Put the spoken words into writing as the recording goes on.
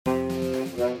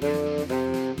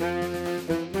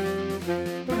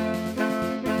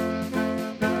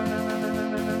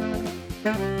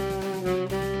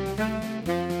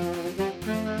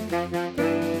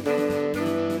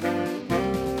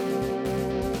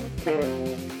Welcome,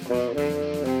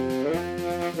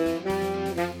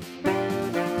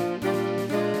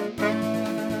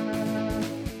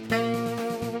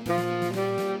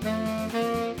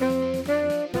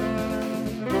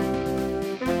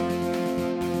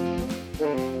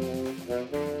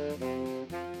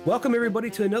 everybody,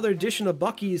 to another edition of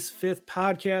Bucky's Fifth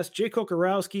Podcast. Jay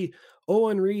Kokorowski,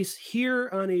 Owen Reese here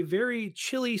on a very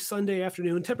chilly Sunday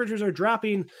afternoon. Temperatures are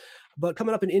dropping, but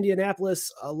coming up in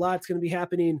Indianapolis, a lot's going to be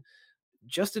happening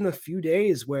just in a few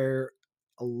days where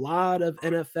a lot of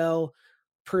NFL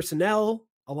personnel,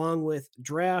 along with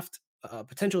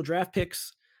potential draft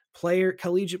picks,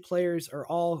 collegiate players are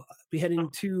all be heading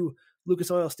to Lucas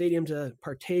Oil Stadium to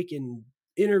partake in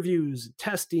interviews,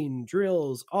 testing,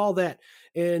 drills, all that.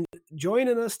 And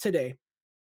joining us today,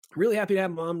 really happy to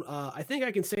have him on. I think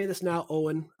I can say this now,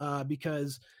 Owen,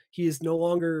 because he is no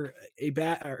longer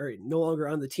no longer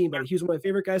on the team, but he's one of my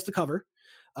favorite guys to cover.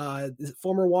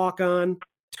 Former walk-on,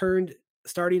 turned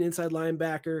starting inside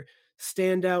linebacker,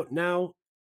 standout, now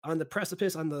on the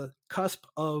precipice, on the cusp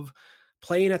of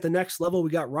playing at the next level. We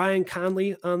got Ryan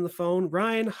Conley on the phone.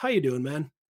 Ryan, how you doing,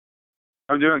 man?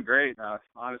 I'm doing great.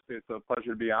 Honestly, it's a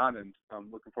pleasure to be on, and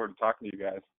I'm looking forward to talking to you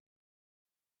guys.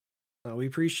 We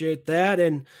appreciate that.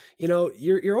 And,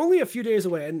 you're only a few days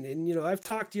away. And I've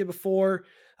talked to you before.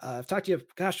 I've talked to you,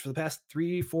 for the past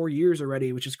 3-4 years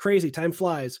already, which is crazy. Time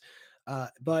flies.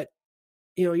 But,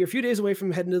 you're a few days away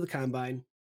from heading to the combine.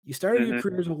 You started your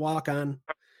career as a walk-on.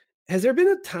 Has there been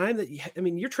a time that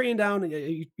you're training down,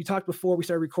 you talked before we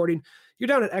started recording, you're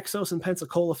down at Exos in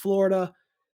Pensacola, Florida.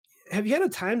 Have you had a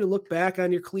time to look back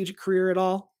on your collegiate career at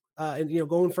all? And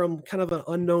going from kind of an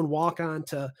unknown walk-on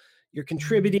to you're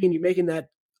contributing, you're making that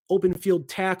open field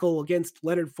tackle against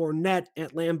Leonard Fournette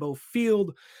at Lambeau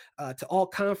Field, to all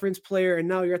conference player, and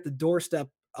now you're at the doorstep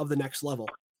of the next level.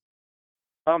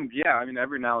 Yeah,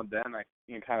 every now and then I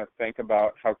can kind of think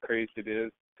about how crazy it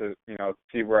is to,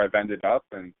 see where I've ended up,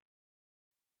 and,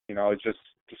 it's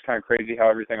just kind of crazy how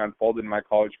everything unfolded in my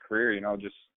college career.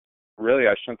 Just really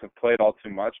I shouldn't have played all too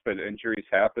much, but injuries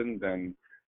happened and,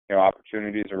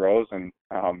 opportunities arose, and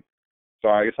so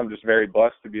I guess I'm just very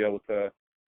blessed to be able to,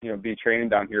 be training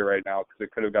down here right now, because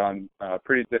it could have gone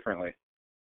pretty differently.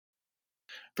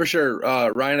 For sure.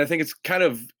 Ryan, I think it's kind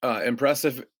of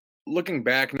impressive looking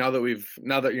back now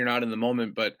that you're not in the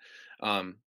moment, but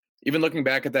even looking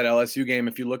back at that LSU game,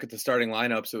 if you look at the starting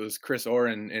lineups, it was Chris Orr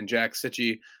and Jack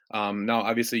Sitchie. Now,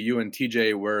 obviously, you and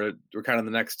TJ were kind of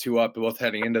the next two up, both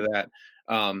heading into that.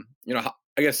 I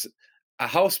guess,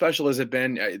 how special has it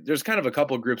been? There's kind of a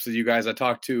couple of groups of you guys I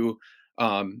talked to,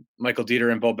 Michael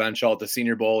Dieter and Bo Benchall at the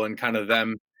Senior Bowl, and kind of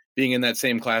them being in that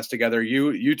same class together. You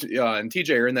and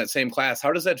TJ are in that same class.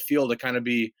 How does that feel to kind of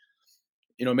be,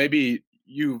 maybe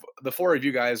the four of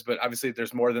you guys, but obviously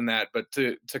there's more than that, but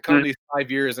to come these 5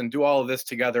 years and do all of this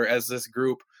together as this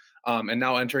group, and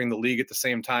now entering the league at the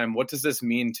same time, what does this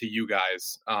mean to you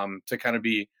guys, to kind of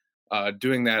be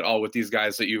doing that all with these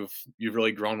guys that you've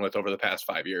really grown with over the past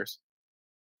 5 years?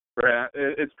 Right.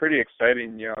 It's pretty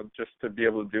exciting, just to be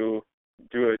able to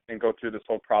do it and go through this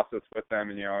whole process with them.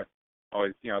 And,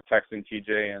 always, texting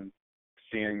TJ and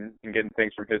seeing and getting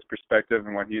things from his perspective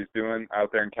and what he's doing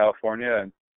out there in California.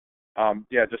 And,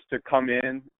 just to come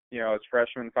in, as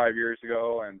freshmen 5 years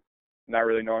ago and not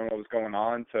really knowing what was going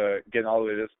on, to getting all the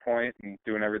way to this point and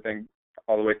doing everything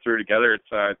all the way through together,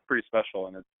 it's pretty special.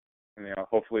 And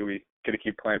hopefully we get to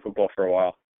keep playing football for a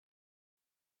while.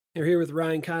 You're here with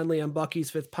Ryan Conley on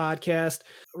Bucky's Fifth Podcast.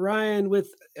 Ryan,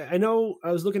 I know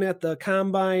I was looking at the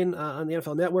combine on the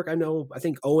NFL Network. I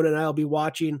think Owen and I will be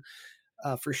watching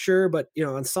for sure. But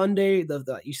on Sunday,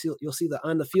 you'll see the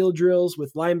on the field drills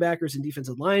with linebackers and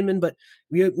defensive linemen. But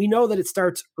we know that it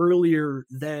starts earlier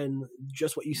than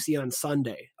just what you see on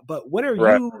Sunday. But when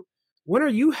are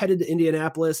you headed to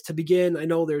Indianapolis to begin? I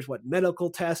know there's medical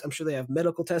tests. I'm sure they have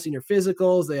medical testing or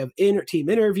physicals. They have team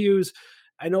interviews.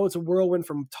 I know it's a whirlwind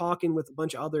from talking with a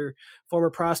bunch of other former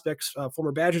prospects,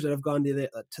 former Badgers that have gone to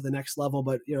the next level.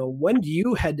 But when do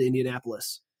you head to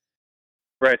Indianapolis?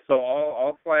 Right. So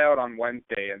I'll fly out on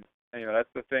Wednesday, and that's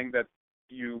the thing that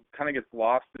you kind of gets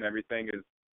lost in everything is,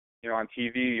 on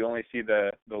TV you only see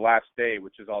the last day,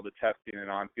 which is all the testing and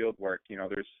on-field work.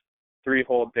 There's 3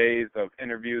 whole days of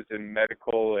interviews and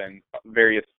medical and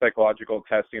various psychological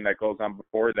testing that goes on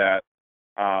before that.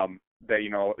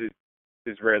 That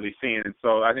is rarely seen. And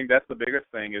so I think that's the biggest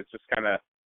thing, is just kind of,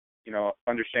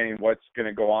 understanding what's going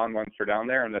to go on once we're down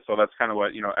there. And so that's kind of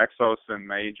what, Exos and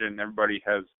my agent and everybody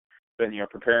has been,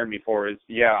 preparing me for, is,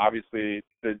 obviously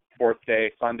the 4th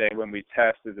day, Sunday, when we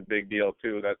test, is a big deal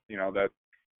too. That, that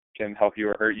can help you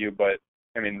or hurt you. But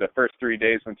the first 3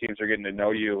 days when teams are getting to know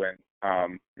you and,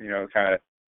 kind of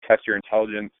test your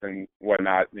intelligence and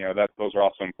whatnot. Those are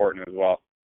also important as well.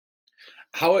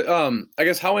 How I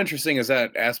guess how interesting is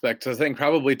that aspect? I think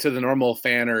probably to the normal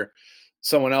fan or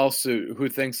someone else who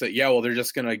thinks that, yeah, well, they're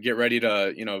just gonna get ready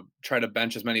to, try to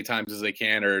bench as many times as they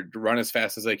can or run as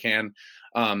fast as they can.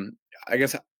 I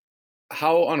guess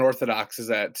how unorthodox is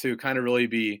that to kind of really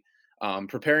be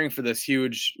preparing for this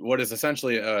huge, what is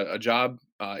essentially a job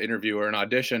interview or an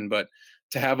audition, but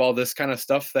to have all this kind of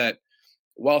stuff that,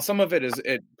 while some of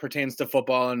it pertains to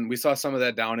football, and we saw some of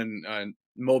that down in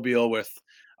Mobile with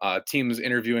teams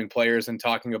interviewing players and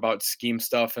talking about scheme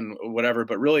stuff and whatever.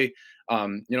 But really,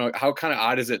 how kind of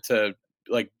odd is it to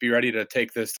like be ready to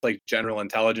take this like general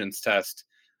intelligence test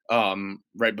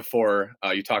right before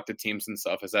you talk to teams and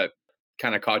stuff? Has that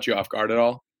kind of caught you off guard at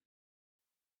all?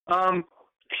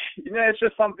 It's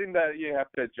just something that you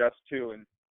have to adjust to, and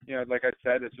like I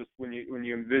said, it's just when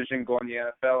you envision going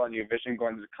to the NFL and you envision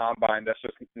going to the combine, that's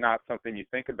just not something you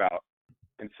think about.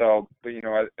 And so, but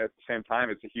at the same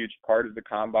time, it's a huge part of the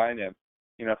combine, and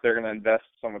if they're going to invest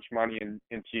so much money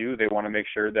into you, they want to make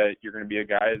sure that you're going to be a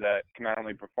guy that can not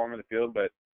only perform in the field,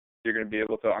 but you're going to be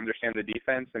able to understand the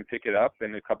defense and pick it up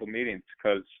in a couple meetings.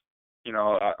 Because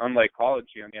unlike college,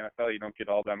 in the NFL, you don't get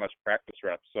all that much practice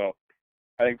reps. So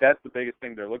I think that's the biggest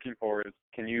thing they're looking for is,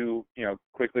 can you,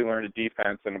 quickly learn the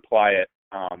defense and apply it?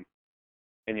 And,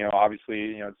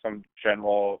 obviously, some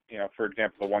general, for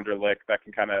example, the Wonderlic that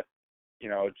can kind of,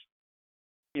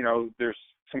 there's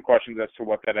some questions as to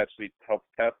what that actually helps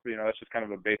test. But, that's just kind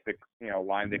of a basic,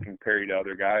 line they can compare you to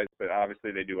other guys. But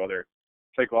obviously they do other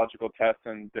psychological tests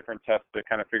and different tests to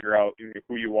kind of figure out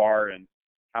who you are and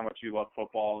how much you love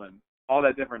football and all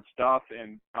that different stuff.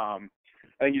 And I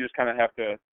think you just kind of have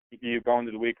to, you go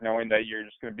into the week knowing that you're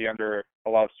just going to be under a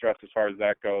lot of stress as far as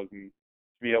that goes, and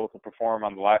to be able to perform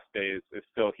on the last day is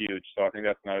still huge. So I think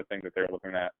that's another thing that they're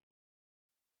looking at.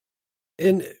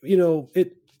 And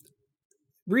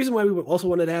reason why we also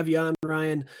wanted to have you on,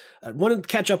 Ryan, wanted to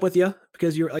catch up with you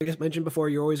because you're, like I mentioned before,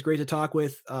 you're always great to talk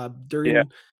with during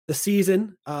the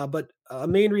season. But a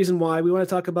main reason why we want to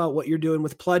talk about what you're doing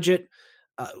with Pledge It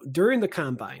during the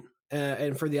combine.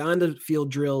 And for the on-the-field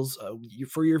drills,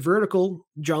 for your vertical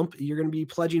jump, you're going to be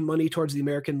pledging money towards the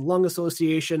American Lung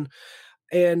Association.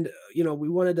 And, we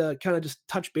wanted to kind of just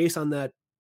touch base on that.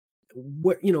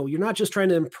 You're not just trying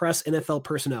to impress NFL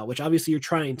personnel, which obviously you're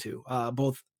trying to,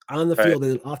 both on the field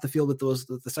and off the field with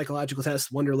the psychological tests,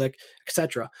 Wonderlic,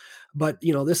 etc. But,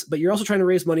 but you're also trying to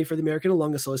raise money for the American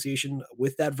Lung Association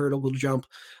with that vertical jump.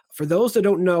 For those that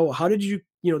don't know, how did you,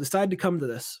 decide to come to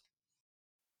this?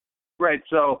 Right.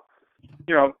 So,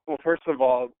 well, first of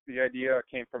all, the idea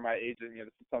came from my agent. This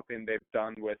is something they've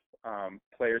done with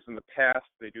players in the past.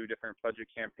 They do different Pledge It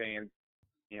campaigns,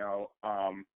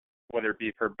 whether it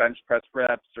be for bench press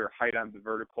reps or height on the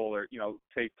vertical, or,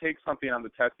 take something on the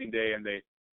testing day and they,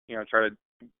 try to,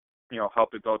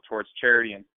 help it go towards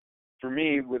charity. And for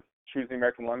me, with choosing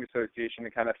American Lung Association,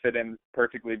 it kind of fit in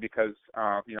perfectly because,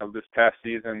 this past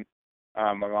season,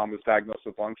 my mom was diagnosed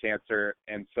with lung cancer.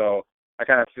 And so I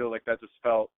kind of feel like that just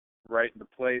felt right into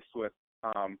place with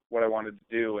what I wanted to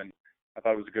do, and I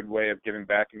thought it was a good way of giving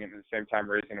back and at the same time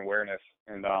raising awareness,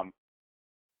 and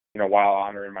while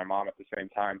honoring my mom at the same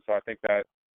time. So I think that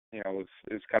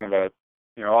is kind of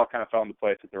all kind of fell into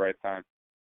place at the right time.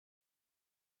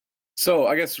 So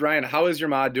I guess, Ryan, how is your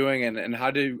mom doing, and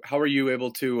how are you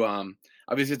able to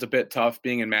obviously it's a bit tough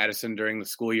being in Madison during the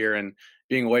school year and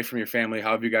being away from your family.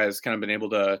 How have you guys kind of been able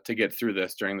to get through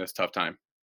this during this tough time?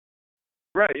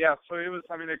 Right, yeah. So it was,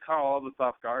 it caught all of us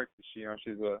off guard. She's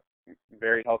a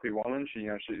very healthy woman. She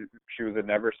was a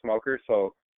never smoker.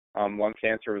 So lung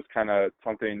cancer was kind of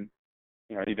something,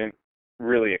 you didn't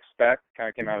really expect, kind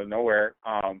of came out of nowhere.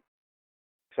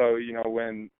 So,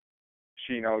 when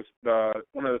she knows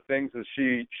one of the things is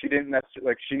she didn't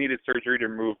necessarily, she needed surgery to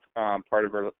remove part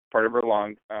of her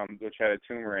lung, which had a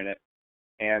tumor in it.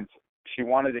 And she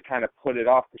wanted to kind of put it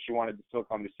off because she wanted to still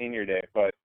come to senior day.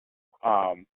 But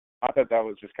I thought that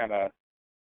was just kind of,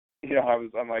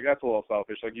 I'm like, that's a little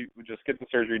selfish. Like, you just get the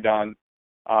surgery done.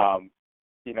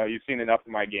 You've seen enough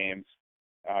of my games.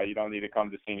 You don't need to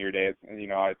come to senior days. And,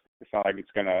 it's not like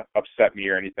it's going to upset me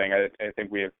or anything. I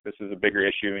think this is a bigger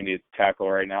issue we need to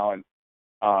tackle right now. And,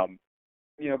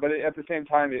 but at the same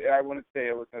time, I wouldn't say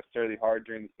it was necessarily hard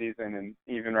during the season. And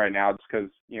even right now, just because,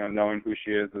 knowing who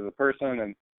she is as a person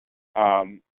and,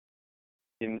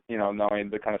 knowing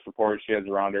the kind of support she has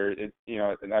around her, and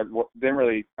I didn't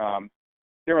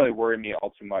really worry me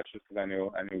all too much, just because I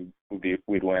knew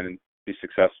we'd win and be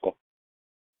successful.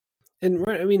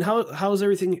 And how's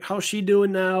everything? How's she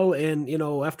doing now? And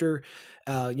after,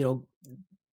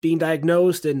 being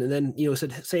diagnosed and then,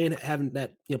 saying having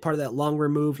that, part of that lung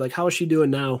removed. Like, how is she doing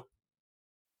now?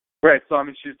 Right. So I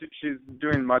mean, she's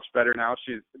doing much better now.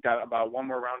 She's got about one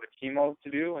more round of chemo to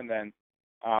do, and then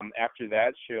after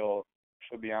that, she'll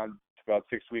be on to about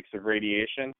 6 weeks of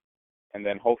radiation, and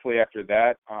then hopefully after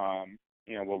that,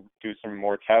 we'll do some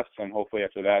more tests, and hopefully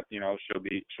after that,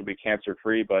 she'll be cancer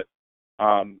free. But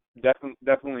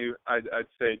definitely, I'd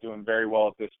say doing very well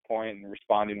at this point and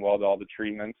responding well to all the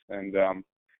treatments, and the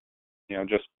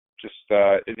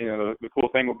cool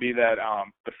thing will be that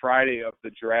the Friday of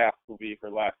the draft will be her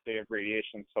last day of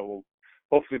radiation, so we'll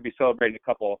hopefully be celebrating a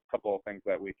couple of things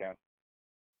that weekend.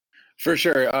 For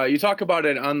sure. You talk about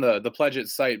it on the Pledge It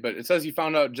site, but it says you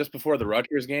found out just before the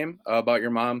Rutgers game about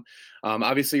your mom.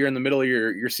 Obviously, you're in the middle of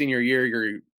your senior year.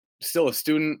 You're still a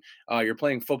student. You're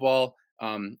playing football,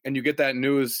 and you get that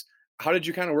news. How did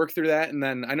you kind of work through that? And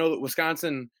then I know that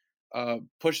Wisconsin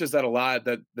pushes that a lot,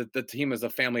 that the team is a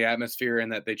family atmosphere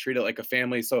and that they treat it like a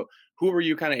family. So who were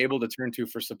you kind of able to turn to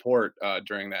for support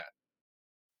during that?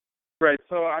 Right.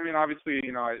 So I mean, obviously,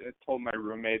 I told my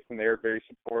roommates, and they were very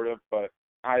supportive. But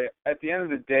at the end of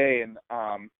the day, and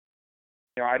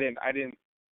I didn't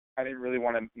really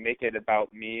want to make it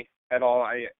about me at all.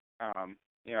 I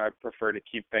prefer to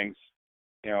keep things,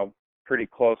 pretty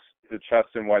close to the chest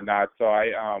and whatnot. So I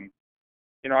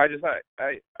at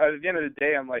the end of the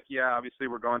day, I'm like, yeah, obviously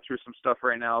we're going through some stuff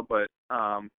right now, but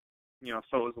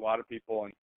so is a lot of people,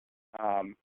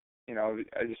 and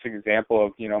just an example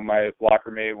of, my locker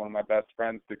mate, one of my best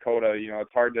friends, Dakota.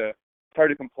 It's hard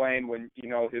to complain when you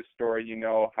know his story,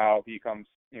 how he comes,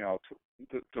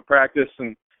 to practice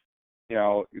and,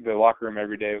 the locker room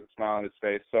every day with a smile on his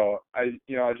face. So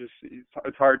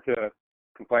it's hard to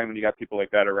complain when you got people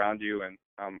like that around you. And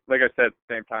like I said, at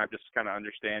the same time, just kind of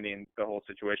understanding the whole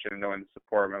situation and knowing the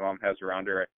support my mom has around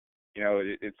her.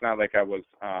 It's not like I was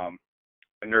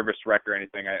a nervous wreck or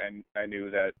anything. I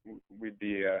knew that we'd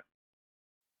be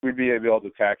able to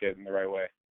attack it in the right way.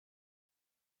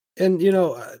 And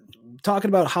talking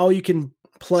about how you can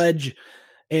pledge,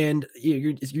 and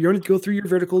you're going to go through your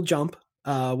vertical jump,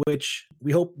 which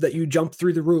we hope that you jump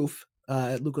through the roof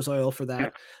at Lucas Oil for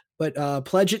that. But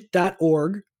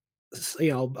pledgeit.org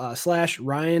 /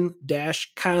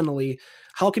 Ryan-Connolly.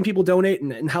 How can people donate,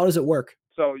 and how does it work?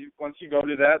 So once you go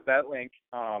to that link,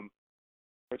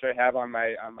 which I have on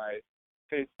my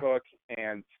Facebook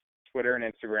and Twitter and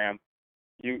Instagram,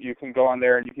 you can go on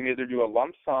there and you can either do a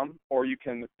lump sum or you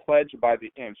can pledge by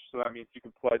the inch. So that means you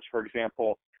can pledge, for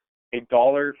example,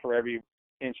 $1 for every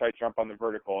inch I jump on the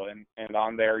vertical, and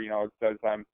on there, it says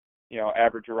I'm,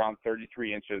 average around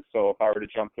 33 inches. So if I were to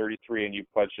jump 33 and you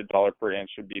pledge $1 per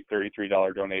inch, it would be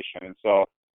 $33 donation. And so,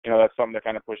 that's something that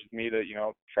kind of pushes me to,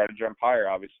 try to jump higher,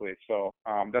 obviously. So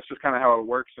that's just kind of how it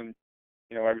works. And,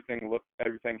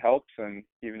 everything helps, and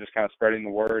even just kind of spreading the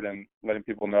word and letting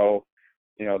people know,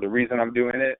 the reason I'm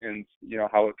doing it, and,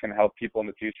 how it can help people in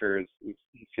the future is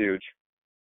huge.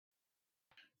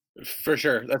 For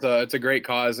sure. It's a great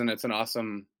cause, and it's an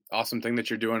awesome thing that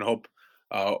you're doing.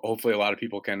 Hopefully a lot of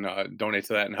people can donate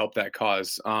to that and help that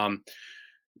cause.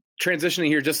 Transitioning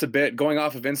here just a bit, going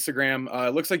off of Instagram,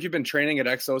 it looks like you've been training at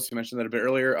Exos. You mentioned that a bit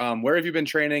earlier. Where have you been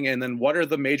training? And then what are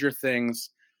the major things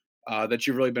that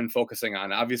you've really been focusing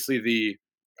on? Obviously, the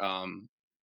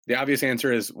obvious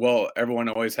answer is, well, everyone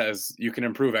always has, you can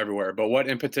improve everywhere. But what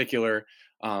in particular,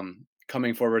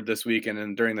 coming forward this week and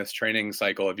then during this training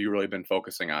cycle, have you really been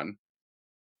focusing on?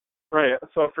 Right.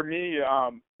 So for me,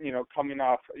 coming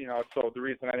off, so the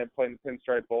reason I didn't play in the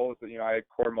Pinstripe Bowl is that, I had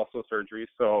core muscle surgery.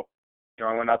 So,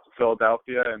 I went out to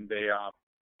Philadelphia, and they,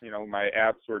 my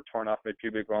abs were torn off my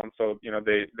pubic bone. So,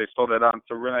 they sewed that on.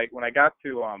 So when I got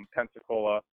to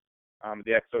Pensacola,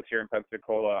 the Exos here in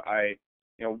Pensacola, I,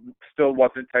 still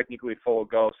wasn't technically full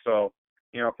go. So,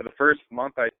 for the first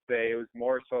month, I'd say it was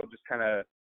more so just kind of,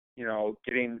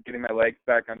 getting my legs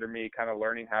back under me, kind of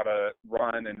learning how to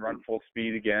run full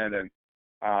speed again. And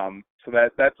so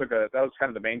that was kind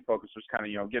of the main focus, was kind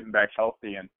of, getting back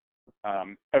healthy. And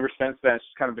ever since then, it's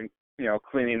just kind of been,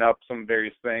 cleaning up some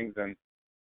various things and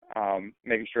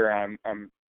making sure I'm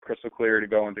crystal clear to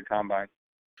go into combine.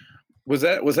 Was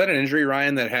that an injury,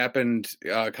 Ryan, that happened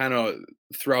kind of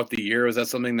throughout the year? Was that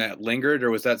something that lingered,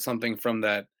 or was that something from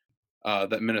that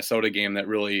Minnesota game that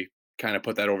really kind of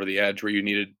put that over the edge where you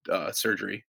needed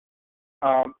surgery?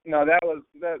 No, that was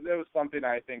something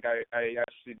I think I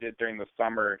actually did during the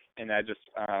summer, and I just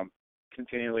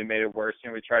continually made it worse.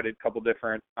 We tried a couple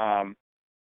different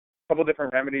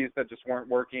remedies that just weren't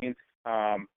working.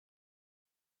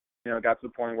 It got to the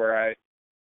point where it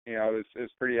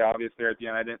was pretty obvious there at the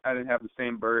end. I didn't have the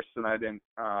same burst, and I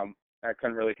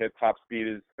couldn't really hit top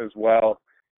speed as well.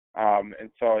 And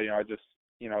so, I just,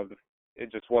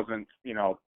 it just wasn't,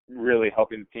 really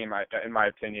helping the team, in my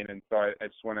opinion. And so I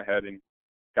just went ahead and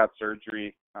got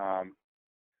surgery.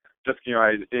 Just,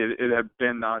 it had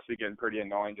been honestly getting pretty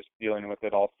annoying just dealing with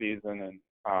it all season, and,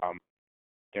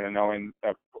 knowing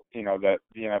that, that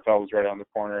the NFL was right on the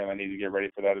corner and I needed to get ready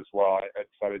for that as well. I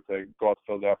decided to go out to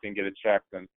Philadelphia and get it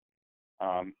checked. And,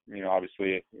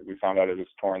 obviously we found out it was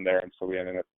torn there. And so we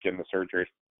ended up getting the surgery.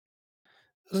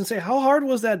 I was gonna say, how hard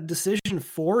was that decision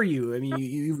for you? I mean,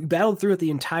 you battled through it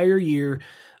the entire year.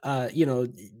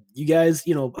 You guys,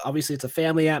 obviously it's a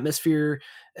family atmosphere.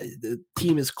 The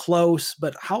team is close,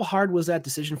 but how hard was that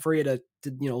decision for you to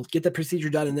get the procedure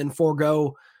done and then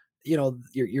forego,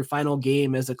 your final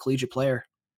game as a collegiate player?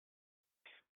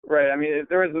 Right. I mean,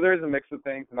 there's a mix of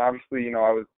things, and obviously,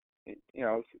 I was,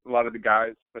 a lot of the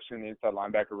guys, especially in the inside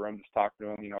linebacker room, just talking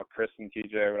to them. Chris and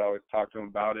TJ would always talk to them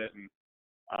about it,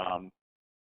 and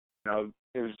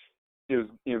it was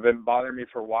been bothering me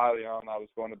for a while, and I was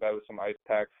going to bed with some ice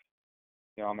packs,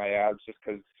 on my abs, just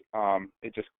because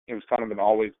it was kind of an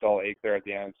always dull ache there at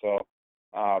the end. So,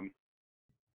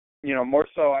 more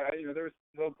so, there was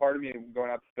still part of me going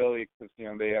out to Philly because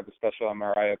they have a special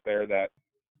MRI up there that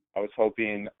I was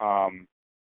hoping,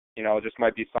 it just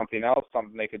might be something else,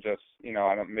 something they could just,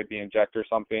 maybe inject or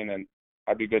something, and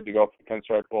I'd be good to go for the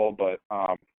Pinstripe Bowl. But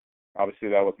obviously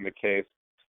that wasn't the case.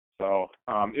 So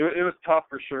it was tough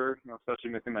for sure,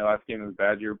 especially missing my last game of the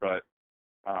Badger. But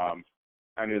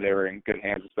I knew they were in good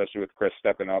hands, especially with Chris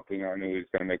stepping up. I knew he was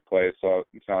going to make plays, so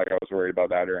it's not like I was worried about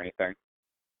that or anything.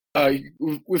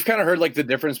 We've kind of heard like the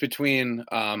difference between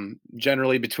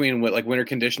generally between what like winter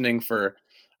conditioning for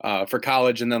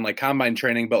college and then like combine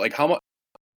training, but like how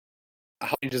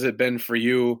has it been for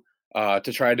you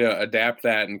to try to adapt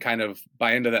that and kind of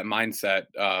buy into that mindset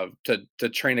to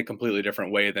train a completely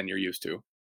different way than you're used to?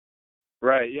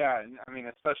 Right. Yeah. I mean,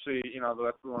 especially,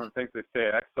 that's one of the things they say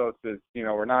at Exos is,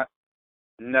 we're not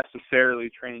necessarily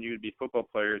training you to be football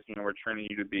players. We're training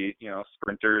you to be,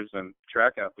 sprinters and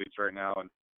track athletes right now. And,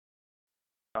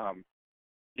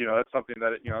 that's something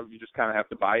that, you just kind of have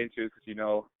to buy into because,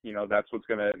 that's what's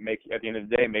going to make, at the end of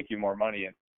the day, make you more money.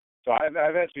 And so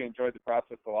I've actually enjoyed the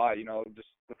process a lot, just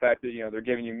the fact that, they're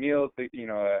giving you meals, they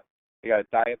got a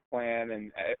diet plan,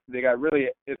 and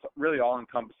it's really all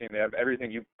encompassing. They have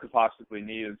everything you could possibly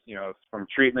need, from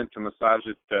treatment to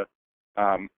massages to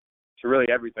really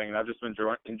everything. And I've just been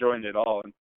enjoying it all.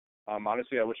 And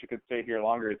honestly, I wish I could stay here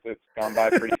longer. It's gone by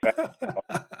pretty fast.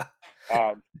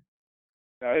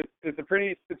 It's a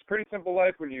pretty simple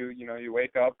life when you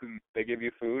wake up and they give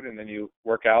you food, and then you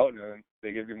work out and then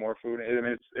they give you more food. I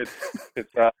mean, it's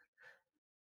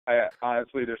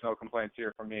honestly, there's no complaints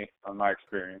here from me on my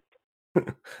experience.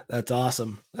 That's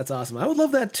awesome. I would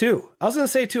love that too. I was going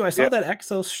to say too, I saw that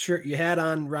Exos shirt you had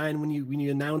on, Ryan, when you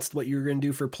announced what you were going to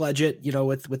do for Pledge It,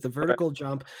 with the vertical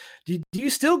jump. Do you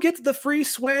still get the free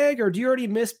swag, or do you already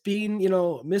miss being,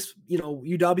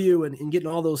 UW and getting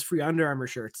all those free Under Armour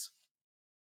shirts?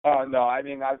 No, I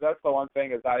mean, that's the one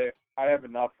thing is I have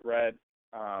enough red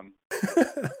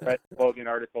clothing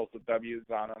articles with W's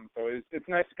on them. So it's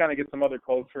nice to kind of get some other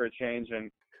clothes for a change.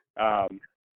 And,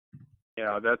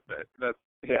 that's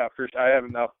for sure. I have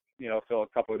enough, fill a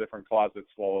couple of different closets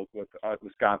full with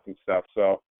Wisconsin stuff.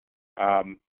 So,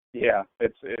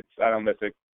 it's I don't miss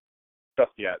it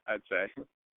just yet, I'd say.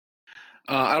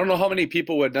 I don't know how many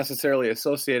people would necessarily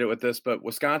associate it with this, but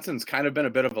Wisconsin's kind of been a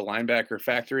bit of a linebacker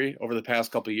factory over the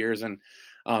past couple of years. And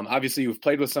obviously you've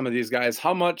played with some of these guys.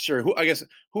 How much, or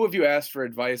who have you asked for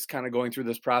advice kind of going through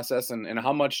this process? And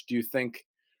how much do you think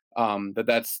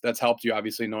that's helped you,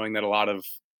 obviously knowing that a lot of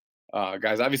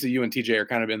guys, obviously you and TJ are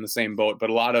kind of in the same boat, but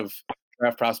a lot of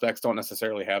draft prospects don't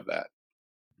necessarily have that.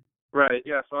 Right.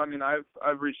 Yeah. So, I mean,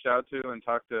 I've reached out to and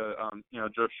talked to,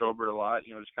 Joe Schobert a lot,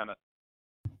 just kind of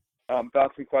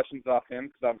bouncing questions off him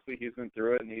because obviously he's been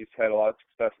through it and he's had a lot of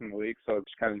success in the league. So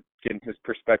just kind of getting his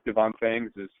perspective on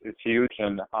things is huge.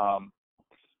 And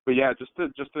but yeah, just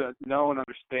to know and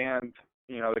understand,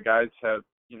 the guys have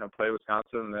played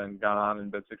Wisconsin and then gone on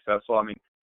and been successful. I mean,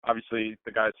 obviously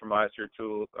the guys from last year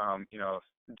too,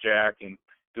 Jack and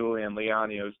Dooley and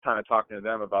Leon, just kind of talking to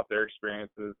them about their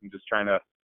experiences and just trying to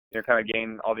kind of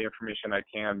gain all the information I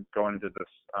can going into this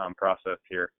process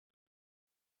here.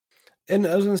 And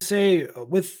I was going to say,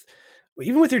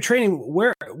 even with your training,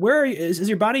 where is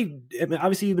your body? I mean,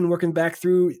 obviously, you've been working back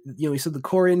through, you said the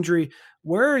core injury.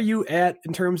 Where are you at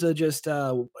in terms of just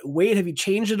weight? Have you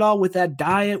changed at all with that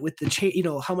diet, with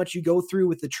the how much you go through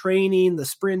with the training, the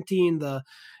sprinting,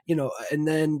 and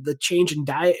then the change in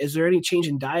diet? Is there any change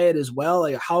in diet as well?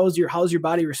 Like, how's your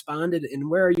body responded, and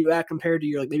where are you at compared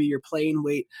to maybe your playing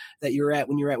weight that you were at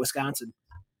when you were at Wisconsin?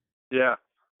 Yeah.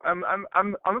 I'm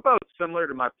about similar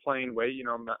to my playing weight. You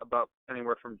know, I'm about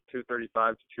anywhere from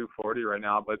 235 to 240 right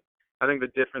now. But I think the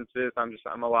difference is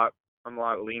I'm a lot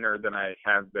leaner than I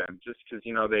have been. Just because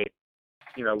the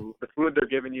food they're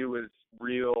giving you is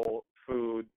real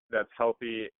food that's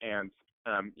healthy and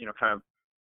kind of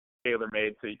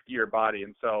tailor-made to your body.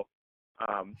 And so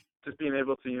just being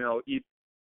able to eat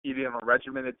in a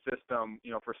regimented system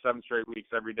for 7 straight weeks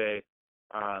every day.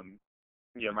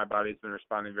 My body's been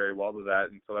responding very well to that,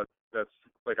 and so that's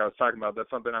like I was talking about. That's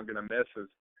something I'm going to miss is,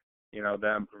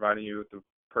 them providing you with the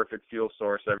perfect fuel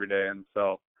source every day, and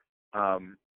so,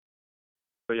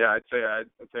 but yeah, I'd say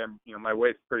I'm, my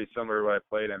weight's pretty similar to what I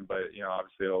played in, but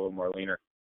obviously a little more leaner.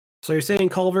 So you're saying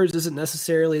Culver's isn't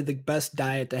necessarily the best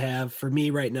diet to have for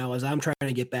me right now as I'm trying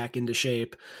to get back into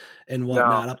shape and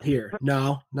whatnot up here.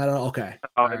 No, not at all. Okay.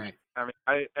 All right. I mean,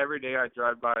 every day I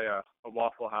drive by a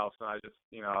Waffle House and I just,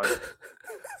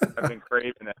 I've been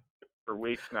craving it for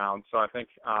weeks now. And so I think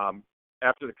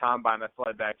after the combine, I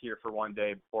fly back here for one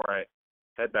day before I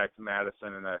head back to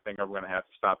Madison, and I think I'm going to have to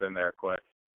stop in there quick.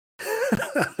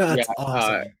 That's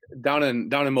awesome. Down in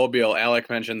Mobile, Alec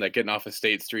mentioned that getting off of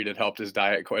State Street had helped his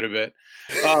diet quite a bit.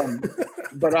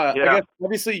 But I guess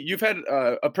obviously you've had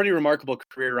a pretty remarkable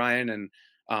career, Ryan, and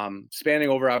spanning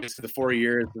over obviously the 4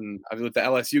 years, and with the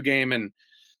LSU game and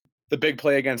the big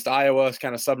play against Iowa,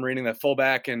 kind of submarining that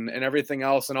fullback and everything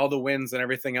else, and all the wins and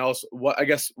everything else. What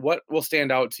will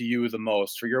stand out to you the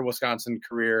most for your Wisconsin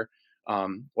career?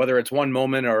 Whether it's one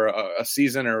moment or a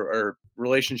season or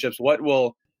relationships, what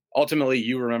will ultimately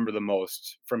you remember the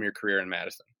most from your career in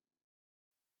Madison?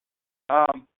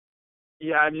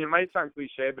 Yeah, I mean, it might sound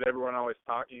cliche, but everyone always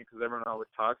talks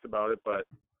about it. But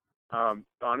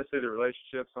honestly, the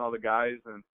relationships and all the guys,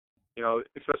 and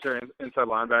especially our inside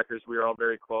linebackers, we were all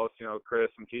very close. Chris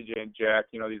and TJ and Jack.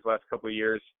 These last couple of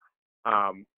years,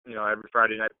 every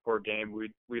Friday night before a game,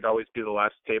 we'd always be the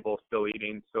last table, still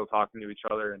eating, still talking to each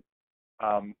other, and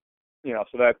so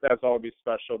that's always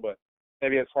special. But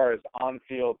maybe as far as on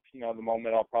field, the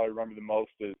moment I'll probably remember the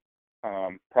most is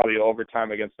probably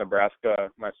overtime against Nebraska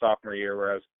my sophomore year,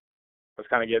 where I was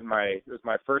kind of getting it was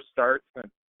my first start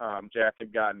since Jack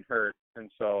had gotten hurt, and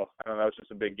so I don't know, it was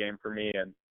just a big game for me,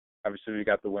 and obviously we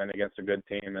got the win against a good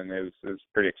team, and it was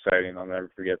pretty exciting. I'll never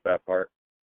forget that part.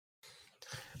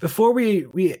 Before we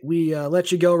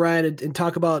let you go, Ryan, and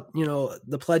talk about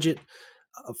the Pledge It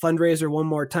fundraiser one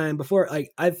more time, before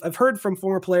I've heard from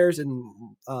former players, and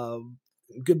a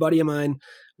good buddy of mine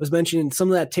was mentioning some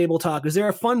of that table talk. Is there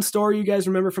a fun story you guys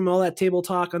remember from all that table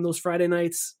talk on those Friday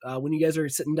nights when you guys are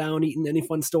sitting down eating? Any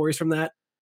fun stories from that?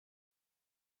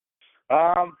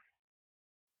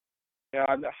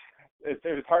 It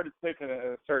was hard to pick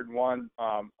a certain one.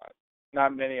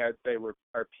 Not many, I'd say,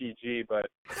 are PG, but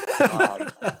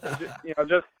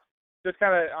just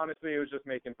kind of honestly, it was just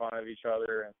making fun of each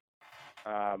other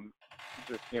and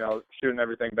just shooting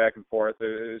everything back and forth.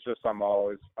 It was just something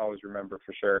I'll always remember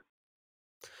for sure.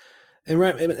 And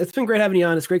Ryan, it's been great having you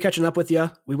on. It's great catching up with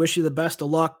you. We wish you the best of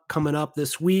luck coming up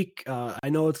this week. I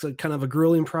know it's kind of a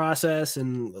grueling process,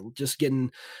 and just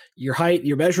getting your height,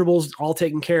 your measurables all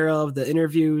taken care of, the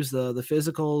interviews, the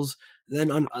physicals, then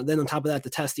on top of that,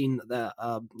 the testing that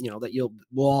that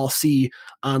we'll all see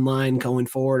online going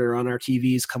forward or on our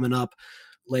TVs coming up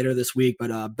later this week.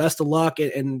 But best of luck.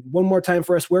 And one more time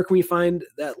for us, where can we find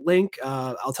that link?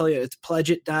 I'll tell you, it's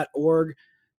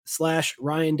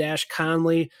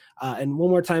pledgeit.org/Ryan-Conley. And one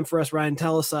more time for us, Ryan,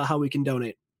 tell us how we can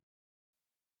donate.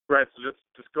 Right. So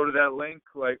just go to that link,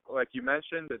 like you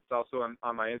mentioned. It's also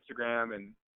on my Instagram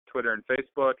and Twitter and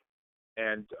Facebook.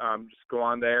 And just go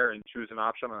on there and choose an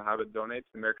option on how to donate to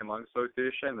the American Lung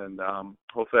Association. And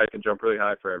hopefully I can jump really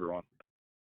high for everyone.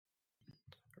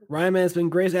 Ryan, man, it's been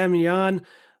great having you on.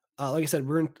 Like I said,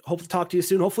 we're going to hope to talk to you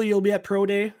soon. Hopefully you'll be at Pro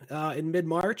Day in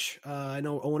mid-March. I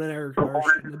know Owen and I are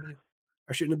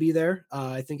shooting to be there.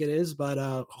 I think it is, but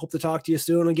hope to talk to you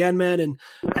soon again, man. And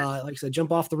like I said,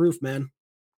 jump off the roof, man.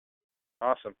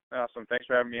 Awesome. Thanks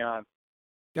for having me on.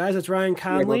 Guys, it's Ryan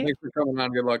Conley. Yeah, thanks for coming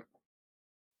on. Good luck.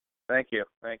 Thank you.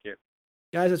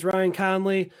 Guys, it's Ryan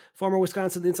Conley, former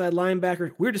Wisconsin inside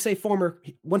linebacker. Weird to say former.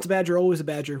 Once a Badger, always a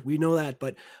Badger. We know that.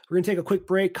 But we're going to take a quick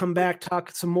break, come back,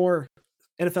 talk some more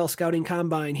NFL Scouting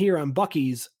Combine here on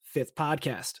Bucky's 5th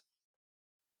Podcast.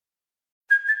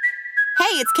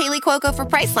 Hey, it's Kaylee Cuoco for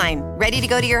Priceline. Ready to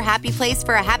go to your happy place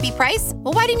for a happy price?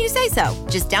 Well, why didn't you say so?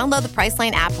 Just download the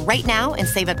Priceline app right now and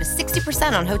save up to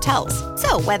 60% on hotels.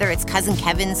 So whether it's Cousin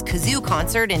Kevin's Kazoo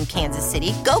Concert in Kansas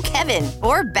City, go Kevin,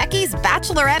 or Becky's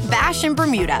Bachelorette Bash in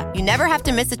Bermuda, you never have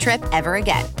to miss a trip ever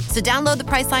again. So download the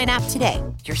Priceline app today.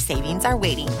 Your savings are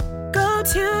waiting. Go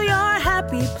Go to your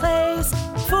happy place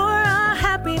for a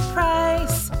happy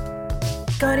price.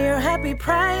 Go to your happy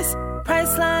price,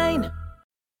 Priceline.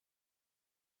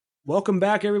 Welcome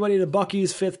back, everybody, to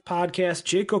Bucky's Fifth Podcast.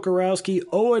 Jake Kocorowski,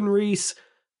 Owen Reese,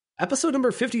 episode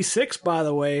number 56, by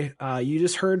the way. You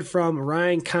just heard from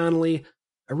Ryan Connolly.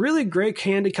 A really great,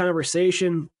 candid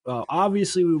conversation.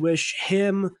 Obviously, we wish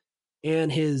him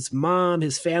and his mom,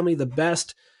 his family, the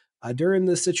best during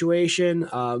this situation.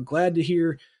 Glad to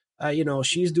hear,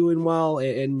 she's doing well.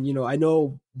 And, I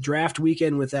know draft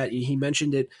weekend with that, he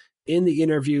mentioned it in the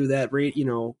interview that,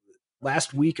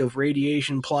 last week of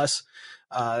Radiation Plus,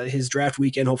 his draft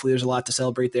weekend. Hopefully there's a lot to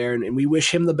celebrate there. And we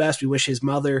wish him the best. We wish his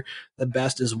mother the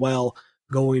best as well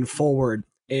going forward.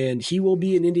 And he will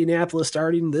be in Indianapolis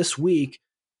starting this week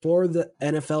for the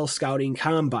NFL Scouting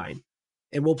Combine.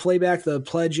 And we'll play back the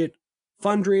Pledge It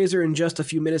fundraiser in just a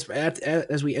few minutes. But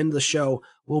as we end the show,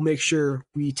 we'll make sure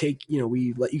we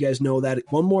we let you guys know that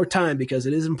one more time because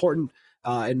it is important.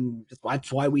 And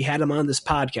that's why we had him on this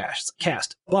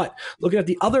podcast. But looking at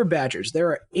the other Badgers, there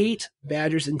are 8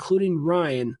 Badgers, including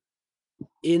Ryan,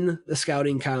 in the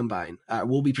Scouting Combine.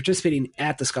 Will be participating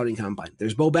at the Scouting Combine.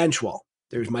 There's Bo Benchwall.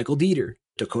 There's Michael Dieter,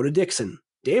 Dakota Dixon,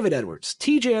 David Edwards,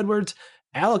 TJ Edwards,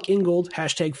 Alec Ingold,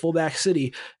 hashtag Fullback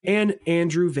City, and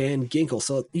Andrew Van Ginkel.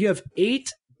 So you have 8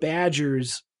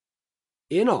 Badgers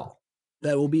in all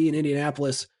that will be in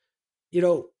Indianapolis.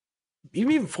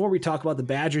 Even before we talk about the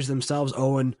Badgers themselves,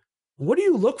 Owen, what do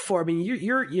you look for? I mean,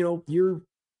 your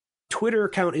Twitter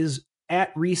account is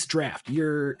at Reese Draft.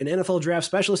 You're an NFL draft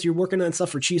specialist. You're working on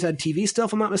stuff for Cheesehead TV still,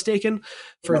 if I'm not mistaken,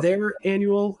 for their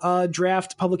annual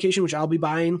draft publication, which I'll be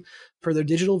buying for their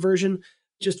digital version.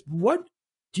 Just what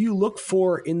do you look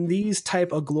for in these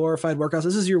type of glorified workouts?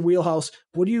 This is your wheelhouse.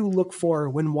 What do you look for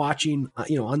when watching,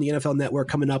 on the NFL Network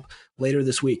coming up later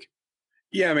this week?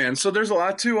 Yeah, man. So there's a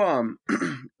lot to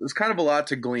there's kind of a lot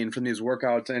to glean from these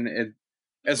workouts, and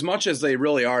as much as they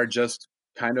really are just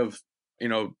kind of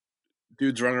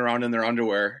dudes running around in their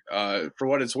underwear. For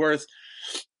what it's worth,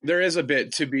 there is a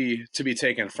bit to be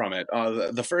taken from it.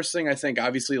 The first thing I think,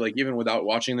 obviously, like even without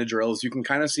watching the drills, you can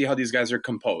kind of see how these guys are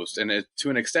composed, and to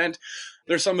an extent,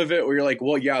 there's some of it where you're like,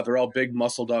 well, yeah, they're all big,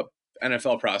 muscled up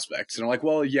NFL prospects, and I'm like,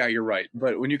 well, yeah, you're right.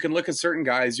 But when you can look at certain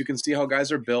guys, you can see how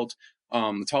guys are built.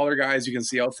 The taller guys, you can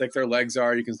see how thick their legs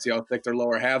are. You can see how thick their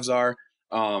lower halves are.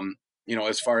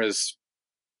 As far as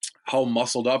how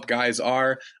muscled up guys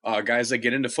are, guys that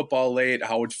get into football late,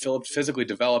 how physically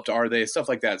developed are they, stuff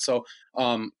like that. So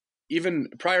even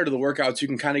prior to the workouts, you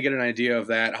can kind of get an idea of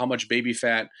that, how much baby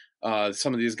fat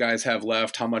some of these guys have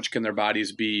left, how much can their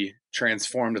bodies be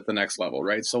transformed at the next level,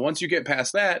 right? So once you get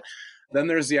past that, then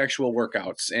there's the actual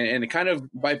workouts. And it kind of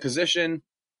by position,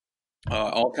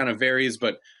 all kind of varies,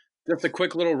 but just a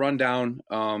quick little rundown.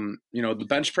 The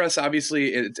bench press,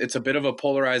 obviously, it's a bit of a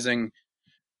polarizing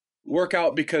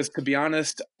workout because, to be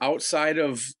honest, outside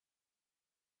of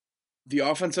the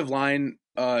offensive line,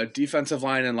 defensive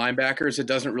line, and linebackers, it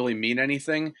doesn't really mean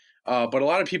anything. But a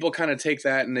lot of people kind of take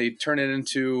that and they turn it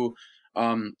into,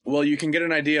 you can get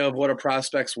an idea of what a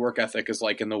prospect's work ethic is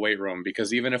like in the weight room,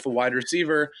 because even if a wide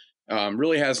receiver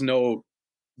really has no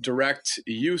direct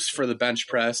use for the bench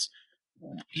press,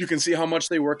 you can see how much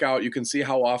they work out. You can see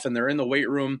how often they're in the weight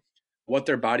room, what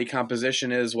their body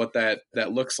composition is, what that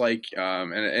looks like.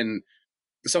 And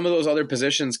some of those other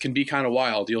positions can be kind of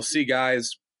wild. You'll see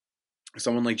guys,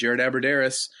 someone like Jared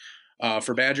Abbrederis,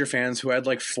 for Badger fans, who had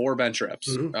like 4 bench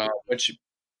reps, which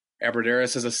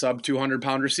Abbrederis is a sub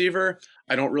 200-pound receiver.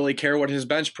 I don't really care what his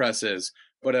bench press is,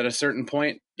 but at a certain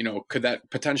point, could that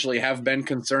potentially have been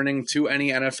concerning to any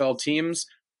NFL teams?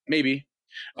 Maybe.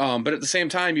 But at the same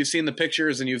time, you've seen the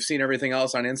pictures and you've seen everything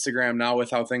else on Instagram now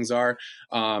with how things are.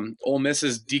 Ole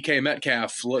Miss's DK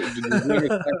Metcalf,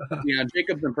 Deion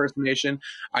Jacobs impersonation,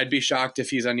 I'd be shocked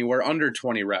if he's anywhere under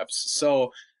 20 reps.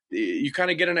 So you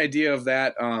kind of get an idea of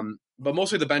that. But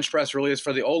mostly the bench press really is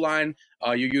for the O-line.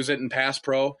 You use it in pass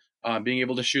pro, being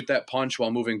able to shoot that punch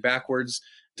while moving backwards.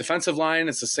 Defensive line,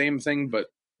 it's the same thing, but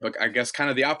I guess kind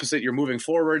of the opposite. You're moving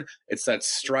forward. It's that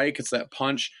strike. It's that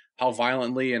punch. How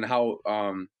violently and how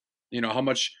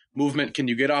much movement can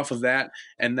you get off of that?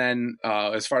 And then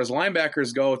as far as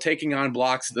linebackers go, taking on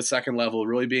blocks at the second level,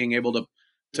 really being able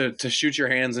to shoot your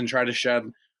hands and try to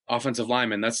shed offensive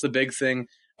linemen. That's the big thing.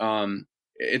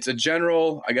 It's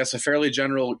a fairly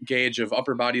general gauge of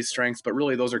upper body strength, but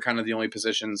really those are kind of the only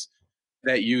positions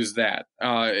that use that.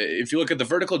 If you look at the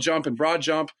vertical jump and broad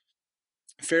jump,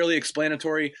 fairly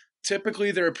explanatory. Typically,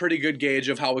 they're a pretty good gauge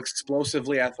of how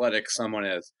explosively athletic someone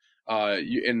is.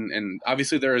 And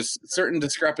obviously, there's certain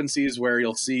discrepancies where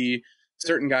you'll see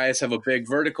certain guys have a big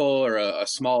vertical or a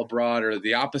small broad or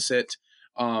the opposite.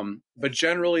 But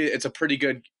generally, it's a pretty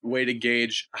good way to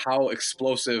gauge how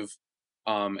explosive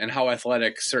and how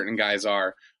athletic certain guys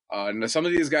are. And some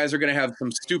of these guys are going to have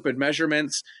some stupid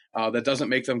measurements that doesn't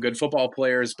make them good football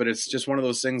players, but it's just one of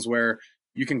those things where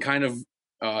you can kind of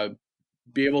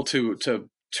be able to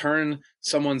turn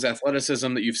someone's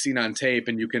athleticism that you've seen on tape,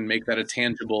 and you can make that a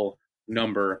tangible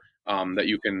number that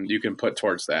you can put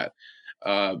towards that.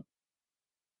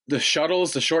 The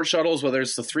shuttles, the short shuttles, whether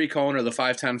it's the 3-cone or the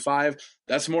 5-10-5,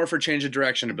 that's more for change of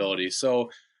direction ability. So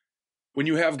when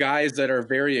you have guys that are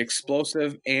very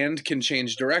explosive and can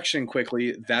change direction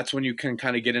quickly, that's when you can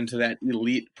kind of get into that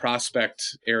elite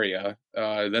prospect area.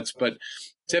 But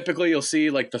typically you'll see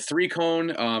like the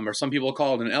 3-cone, or some people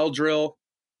call it an L drill.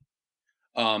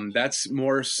 That's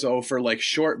more so for like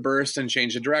short burst and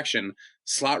change of direction.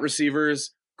 Slot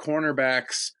receivers,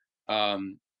 cornerbacks,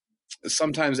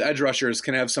 sometimes edge rushers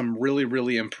can have some really,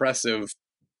 really impressive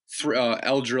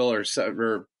L drill or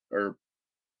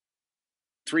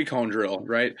 3-cone drill,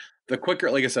 right? The quicker,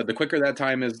 like I said, the quicker that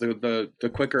time is, the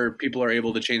quicker people are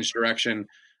able to change direction.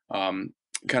 Can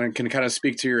kind of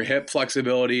speak to your hip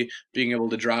flexibility, being able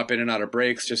to drop in and out of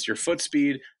breaks, just your foot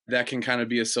speed, that can kind of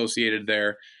be associated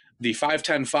there. The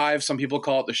 5-10-5, some people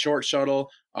call it the short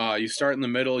shuttle. You start in the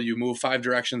middle, you move 5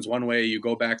 directions one way, you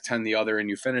go back 10 the other, and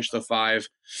you finish the 5.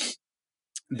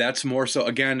 That's more so,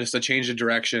 again, just a change of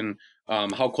direction,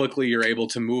 how quickly you're able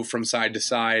to move from side to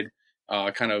side,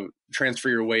 kind of transfer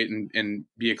your weight and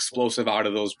be explosive out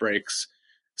of those breaks.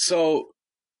 So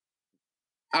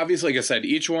obviously, like I said,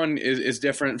 each one is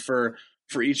different for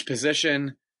each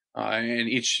position, and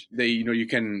you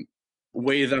can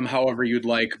weigh them however you'd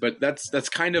like, but that's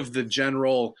kind of the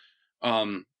general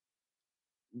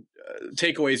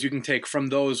takeaways you can take from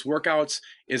those workouts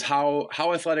is how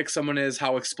athletic someone is,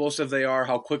 how explosive they are,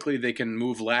 how quickly they can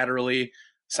move laterally,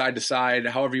 side to side,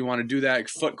 however you want to do that,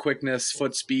 foot quickness,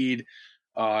 foot speed,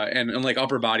 and like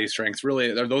upper body strength.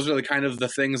 Really, those are the kind of the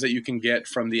things that you can get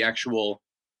from the actual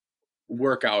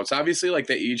workouts. Obviously, like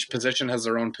each position has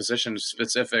their own position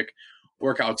specific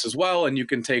workouts as well, and you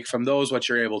can take from those what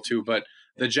you're able to, but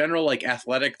the general like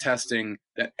athletic testing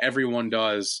that everyone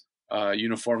does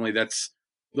uniformly,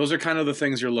 those are kind of the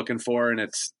things you're looking for, and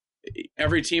it's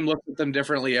every team looks at them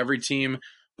differently, every team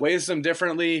weighs them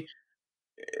differently,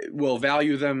 will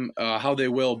value them how they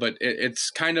will, but it's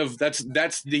kind of that's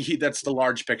the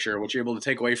large picture, what you're able to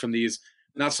take away from these.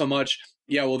 Not so much,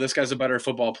 this guy's a better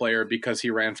football player because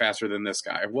he ran faster than this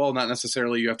guy. Well, not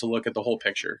necessarily. You have to look at the whole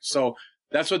picture. So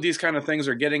that's what these kind of things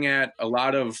are getting at. A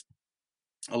lot of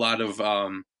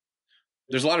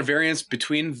there's a lot of variance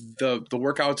between the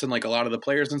workouts and like a lot of the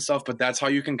players and stuff, but that's how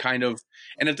you can kind of,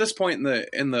 and at this point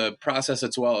in the process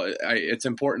as well, it's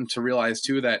important to realize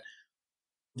too that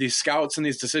these scouts and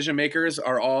these decision makers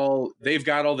they've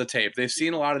got all the tape. They've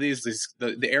seen a lot of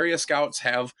the area scouts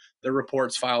have their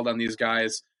reports filed on these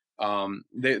guys.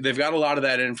 They've got a lot of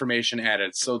that information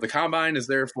added. So the combine is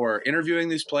there for interviewing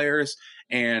these players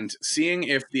and seeing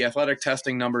if the athletic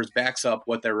testing numbers backs up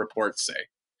what their reports say.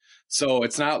 So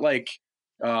it's not like,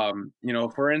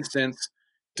 for instance,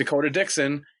 Dakota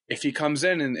Dixon, if he comes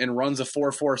in and runs a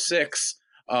 4.46,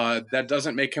 that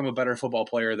doesn't make him a better football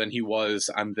player than he was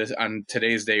on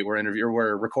today's date.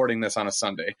 We're recording this on a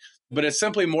Sunday, but it's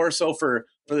simply more so for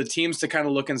the teams to kind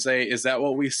of look and say, is that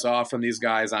what we saw from these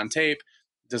guys on tape?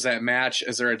 Does that match?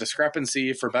 Is there a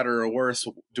discrepancy for better or worse?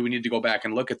 Do we need to go back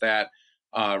and look at that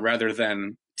rather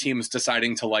than teams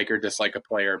deciding to like or dislike a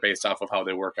player based off of how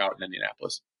they work out in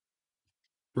Indianapolis?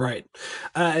 Right.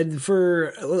 And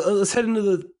let's head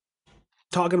into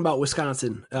talking about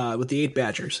Wisconsin with the 8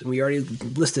 Badgers, and we already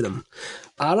listed them.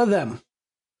 Out of them,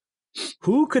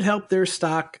 who could help their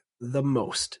stock the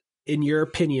most, in your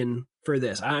opinion, for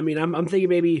this? I mean, I'm thinking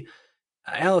maybe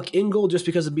Alec Ingold, just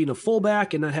because of being a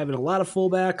fullback and not having a lot of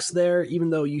fullbacks there,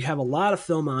 even though you have a lot of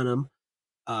film on him.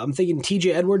 I'm thinking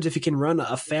TJ Edwards, if he can run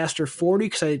a faster 40,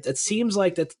 because it seems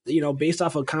like that, based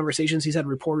off of conversations he's had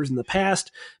with reporters in the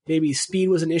past, maybe speed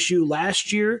was an issue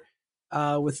last year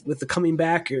with the coming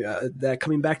back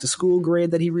to school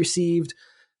grade that he received,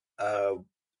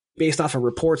 based off of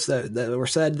reports that were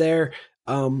said there.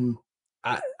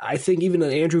 I think even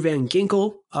an Andrew Van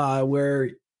Ginkel, where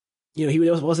he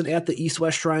wasn't at the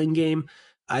East-West Shrine game,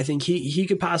 I think he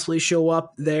could possibly show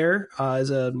up there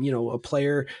as a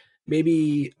player,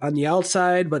 maybe on the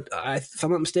outside, but if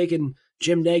I'm not mistaken,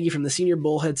 Jim Nagy from the Senior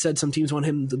Bowl had said some teams want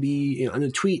him to be, on a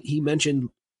tweet he mentioned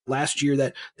last year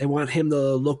that they want him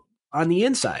to look on the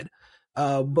inside.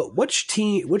 But which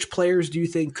players do you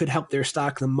think could help their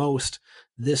stock the most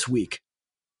this week?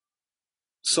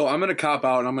 So I'm going to cop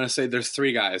out and I'm going to say there's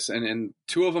 3 guys, and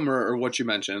 2 of them are what you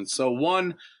mentioned. So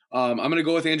one, I'm going to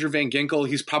go with Andrew Van Ginkel.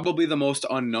 He's probably the most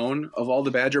unknown of all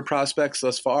the Badger prospects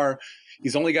thus far.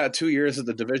 He's only got 2 years at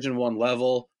the Division I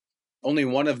level. Only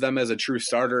one of them as a true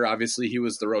starter. Obviously, he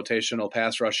was the rotational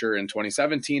pass rusher in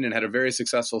 2017 and had a very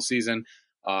successful season.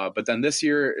 But then this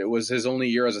year, it was his only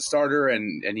year as a starter,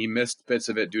 and he missed bits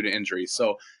of it due to injury.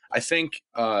 So I think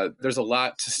there's a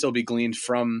lot to still be gleaned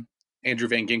from Andrew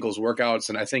Van Ginkel's workouts,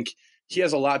 and I think he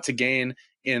has a lot to gain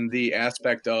in the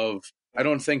aspect of, I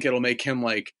don't think it'll make him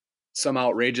like some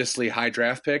outrageously high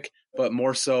draft pick, but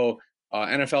more so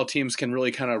NFL teams can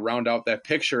really kind of round out that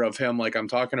picture of him like I'm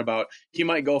talking about. He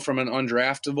might go from an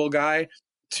undraftable guy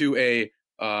to a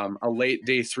late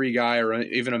day 3 guy or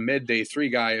even a mid day 3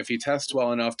 guy if he tests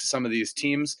well enough to some of these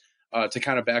teams to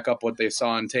kind of back up what they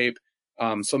saw on tape.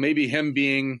 So maybe him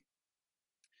being,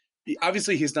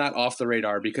 obviously he's not off the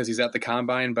radar because he's at the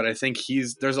combine, but I think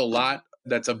there's a lot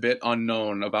that's a bit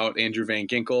unknown about Andrew Van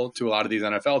Ginkel to a lot of these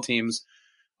NFL teams.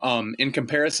 In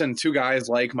comparison to guys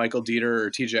like Michael Dieter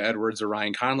or TJ Edwards or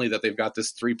Ryan Conley that they've got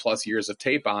this 3+ years of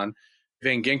tape on,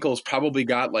 Van Ginkel's probably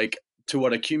got like to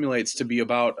what accumulates to be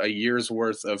about a year's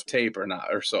worth of tape or not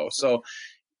or so. So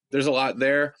there's a lot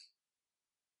there.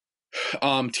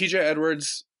 TJ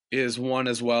Edwards is one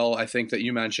as well. I think that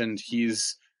you mentioned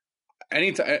he's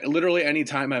literally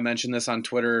anytime I mention this on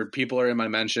Twitter, people are in my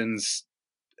mentions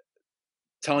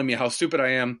telling me how stupid I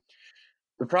am.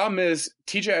 The problem is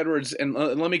TJ Edwards, and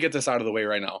let me get this out of the way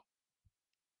right now.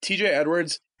 TJ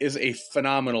Edwards is a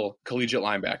phenomenal collegiate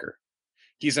linebacker.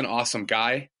 He's an awesome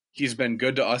guy. He's been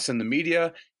good to us in the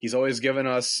media. He's always given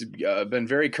us, been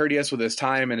very courteous with his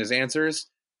time and his answers.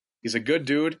 He's a good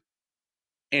dude,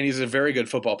 and he's a very good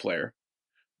football player.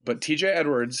 But TJ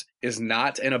Edwards is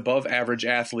not an above average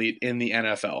athlete in the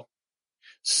NFL.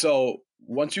 So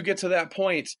once you get to that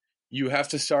point, you have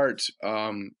to start,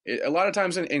 a lot of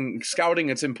times in scouting,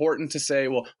 it's important to say,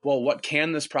 well, what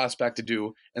can this prospect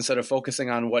do instead of focusing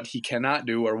on what he cannot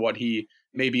do or what he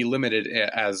may be limited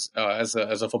as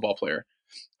a football player.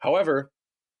 However,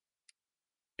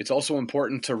 it's also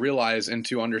important to realize and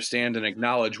to understand and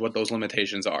acknowledge what those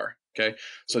limitations are. Okay.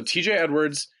 So TJ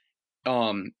Edwards,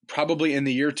 probably in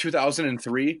the year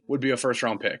 2003 would be a first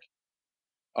round pick.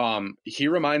 He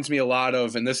reminds me a lot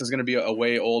of, and this is going to be a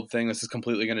way old thing. This is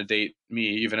completely going to date me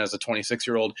even as a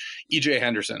 26-year-old, EJ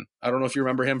Henderson. I don't know if you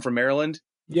remember him from Maryland.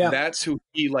 Yeah. That's who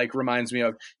he reminds me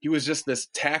of. He was just this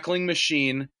tackling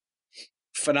machine,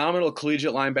 phenomenal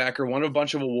collegiate linebacker, won a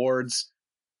bunch of awards,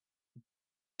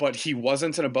 but he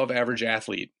wasn't an above average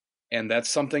athlete. And that's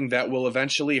something that will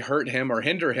eventually hurt him or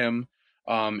hinder him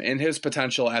in his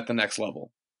potential at the next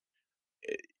level.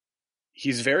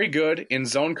 He's very good in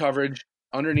zone coverage,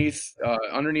 underneath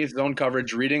zone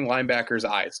coverage, reading linebackers'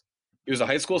 eyes. He was a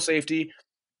high school safety.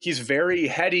 He's very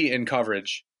heady in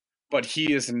coverage, but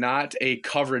he is not a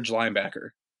coverage linebacker.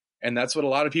 And that's what a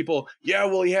lot of people, he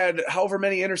had however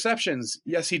many interceptions.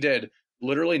 Yes, he did.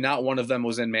 Literally not one of them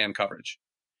was in man coverage.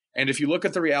 And if you look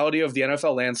at the reality of the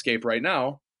NFL landscape right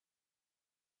now,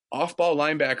 off-ball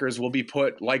linebackers will be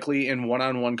put likely in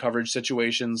one-on-one coverage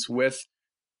situations with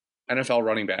NFL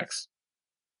running backs.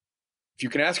 If you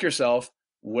can ask yourself,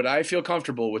 would I feel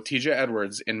comfortable with TJ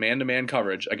Edwards in man-to-man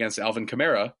coverage against Alvin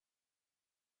Kamara?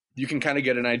 You can kind of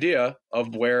get an idea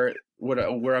of where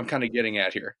I'm kind of getting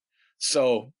at here.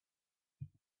 So,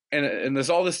 and there's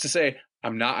all this to say, I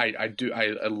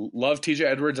love TJ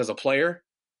Edwards as a player,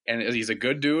 and he's a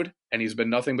good dude, and he's been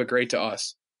nothing but great to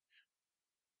us.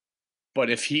 But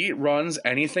if he runs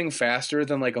anything faster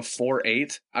than like a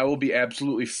 4.8, I will be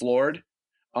absolutely floored,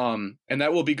 and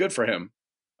that will be good for him.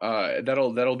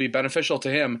 That'll be beneficial to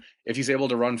him if he's able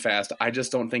to run fast. I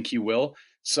just don't think he will.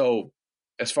 So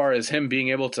as far as him being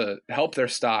able to help their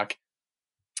stock,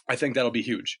 I think that'll be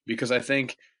huge, because I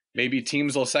think maybe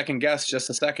teams will second guess just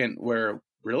a second where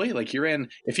really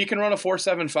if he can run a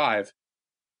 4.75,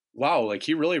 wow,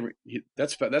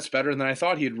 that's better than I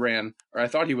thought he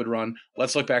would run.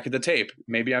 Let's look back at the tape.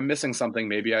 Maybe I'm missing something.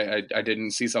 Maybe I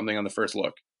didn't see something on the first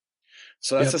look.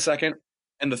 So that's the second.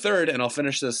 And the third, and I'll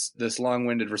finish this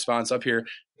long-winded response up here,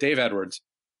 Dave Edwards.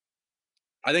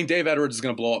 I think Dave Edwards is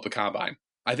going to blow up the combine.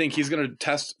 I think he's going to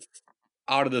test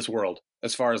out of this world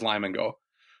as far as linemen go.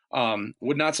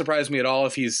 Would not surprise me at all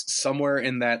if he's somewhere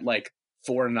in that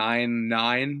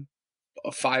 4.99,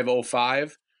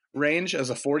 5.05 range as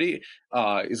a 40.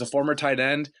 He's a former tight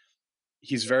end.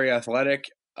 He's very athletic.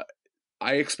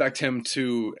 I expect him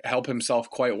to help himself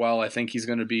quite well. I think he's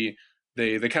going to be,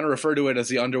 they kind of refer to it as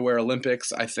the underwear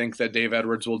Olympics. I think that Dave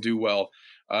Edwards will do well.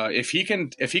 If he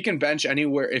can bench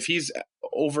anywhere, if he's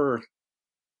over,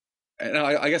 and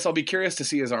I guess I'll be curious to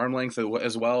see his arm length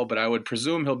as well, but I would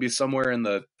presume he'll be somewhere in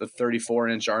the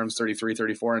 34-inch arms, 33,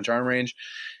 34-inch arm range.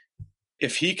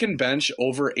 if he can bench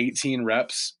over 18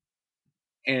 reps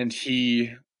and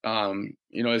he,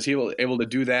 is he able to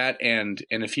do that? And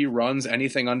if he runs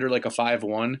anything under like a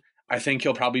 5.1, I think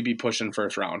he'll probably be pushing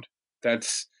first round. The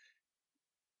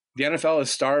NFL is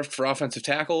starved for offensive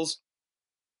tackles.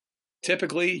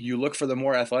 Typically, you look for the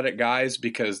more athletic guys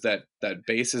because that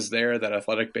base is there, that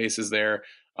athletic base is there,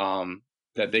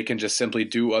 that they can just simply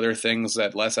do other things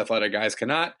that less athletic guys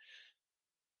cannot.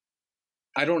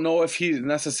 I don't know if he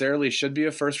necessarily should be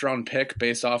a first round pick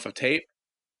based off of tape,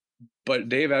 but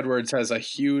Dave Edwards has a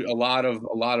lot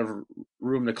of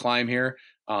room to climb here,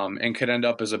 and could end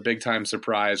up as a big time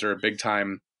surprise or a big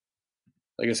time.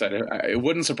 Like I said, it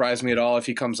wouldn't surprise me at all if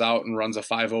he comes out and runs a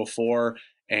 5.04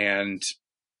 and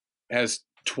has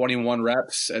 21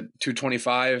 reps at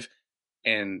 225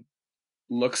 and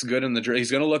looks good in the drill. He's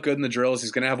going to look good in the drills.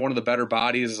 He's going to have one of the better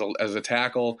bodies as a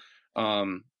tackle.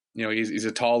 He's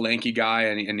a tall, lanky guy,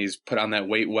 and he's put on that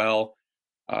weight well.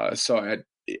 So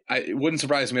it wouldn't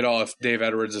surprise me at all if Dave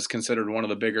Edwards is considered one of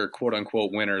the bigger quote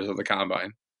unquote winners of the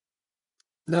combine.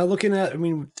 Now looking at,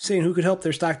 saying who could help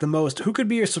their stock the most, who could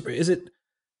be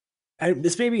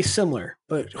this may be similar,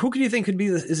 but who could you think could be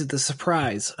is it the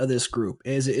surprise of this group?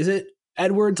 Is it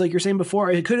Edwards, like you're saying before?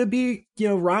 Could it be,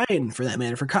 Ryan, for that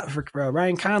matter, for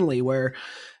Ryan Connelly, where,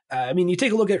 you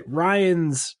take a look at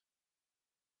Ryan's,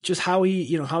 just how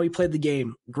he played the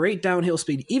game, great downhill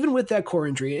speed, even with that core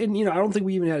injury. And, I don't think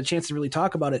we even had a chance to really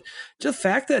talk about it. Just the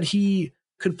fact that he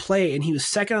could play and he was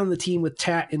second on the team with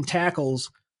in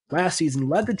tackles last season,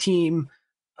 led the team,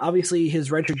 obviously his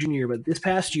redshirt junior year, but this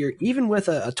past year, even with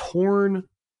a torn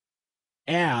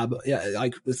ab,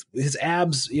 like with his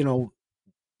abs,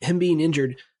 him being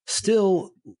injured,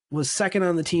 still was second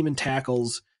on the team in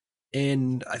tackles.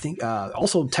 And I think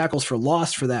also tackles for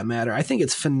loss, for that matter. I think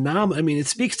it's phenomenal. it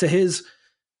speaks to his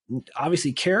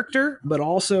obviously character, but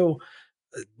also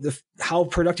how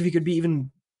productive he could be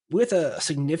even with a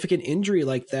significant injury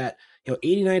like that.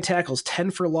 89 tackles,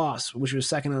 10 for loss, which was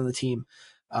second on the team,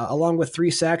 along with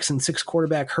 3 sacks and 6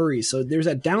 quarterback hurries. So there's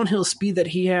that downhill speed that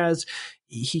he has.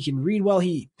 He can read well.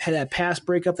 He had that pass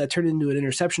breakup that turned into an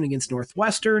interception against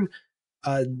Northwestern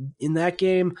in that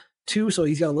game too. So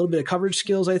he's got a little bit of coverage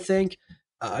skills, I think.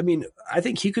 I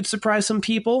think he could surprise some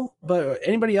people, but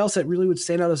anybody else that really would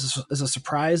stand out as a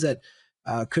surprise that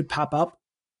could pop up?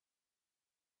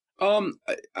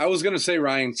 I was going to say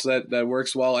Ryan, so that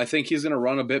works well. I think he's going to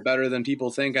run a bit better than people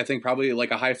think. I think probably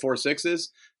like a high 4.6s. If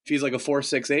he's like a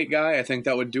 4.68 guy, I think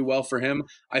that would do well for him.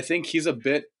 I think he's a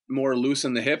bit more loose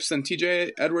in the hips than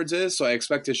TJ Edwards is, so I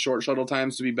expect his short shuttle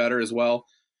times to be better as well.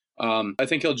 I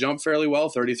think he'll jump fairly well.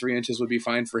 33 inches would be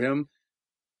fine for him.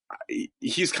 I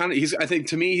think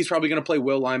to me, he's probably going to play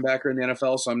will linebacker in the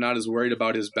NFL, so I'm not as worried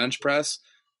about his bench press.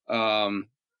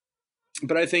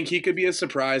 But I think he could be a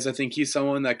surprise. I think he's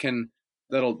someone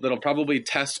that'll probably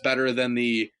test better than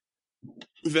the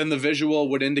visual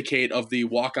would indicate of the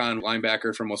walk-on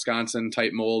linebacker from Wisconsin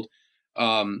type mold.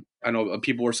 I know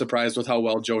people were surprised with how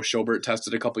well Joe Schobert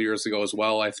tested a couple years ago as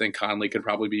well. I think Conley could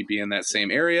probably be in that same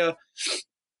area.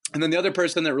 And then the other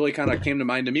person that really kind of came to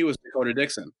mind to me was Dakota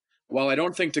Dixon. While I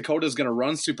don't think Dakota's going to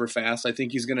run super fast, I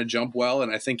think he's going to jump well, and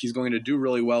I think he's going to do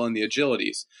really well in the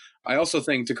agilities. I also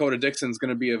think Dakota Dixon's going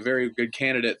to be a very good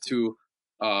candidate to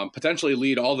potentially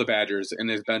lead all the Badgers in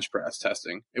his bench press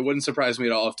testing. It wouldn't surprise me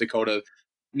at all if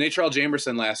Natrell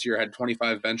Jamerson last year had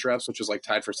 25 bench reps, which was like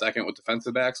tied for second with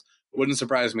defensive backs. Wouldn't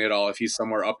surprise me at all if he's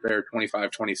somewhere up there,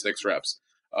 25, 26 reps.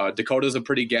 Dakota's a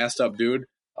pretty gassed up dude.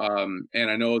 And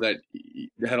I know that he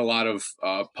had a lot of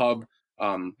pub,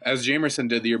 as Jamerson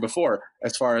did the year before,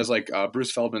 as far as like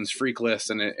Bruce Feldman's freak list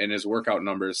and his workout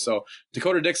numbers. So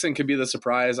Dakota Dixon could be the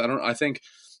surprise. I think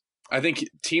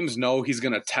teams know he's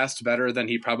going to test better than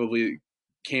he probably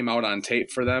came out on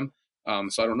tape for them.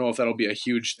 So I don't know if that'll be a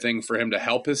huge thing for him to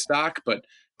help his stock, but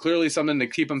clearly something to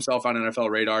keep himself on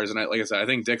NFL radars. And like I said, I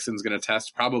think Dixon's going to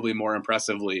test probably more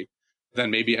impressively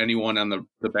than maybe anyone on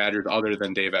the Badgers other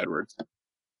than Dave Edwards.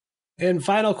 And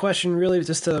final question, really,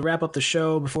 just to wrap up the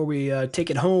show before we take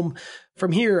it home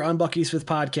from here on Bucky's Fifth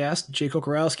Podcast. Jay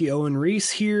Kocorowski, Owen Reese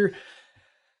here.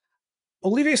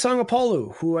 Olivier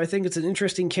Sangapolu, who I think it's an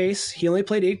interesting case. He only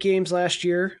played 8 games last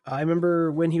year. I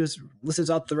remember when he was listed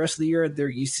out the rest of the year,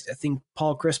 I think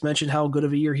Paul Chris mentioned how good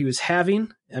of a year he was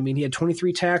having. He had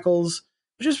 23 tackles,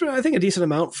 which is, I think, a decent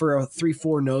amount for a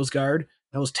 3-4 nose guard.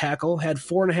 Nose tackle. Had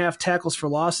 4.5 tackles for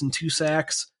loss and 2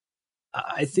 sacks.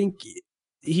 I think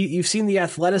you've seen the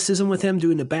athleticism with him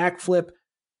doing the backflip.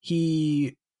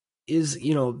 He is,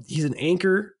 he's an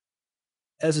anchor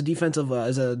as a defensive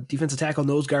tackle,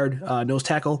 nose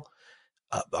tackle.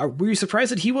 Were you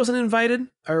surprised that he wasn't invited,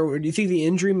 or do you think the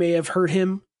injury may have hurt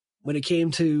him when it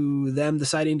came to them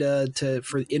deciding to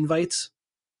for invites?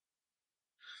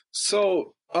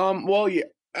 So, yeah,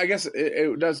 I guess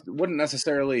it wouldn't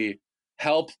necessarily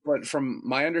help, but from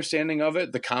my understanding of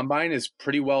it, the combine is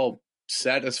pretty well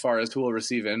set as far as who will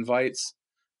receive invites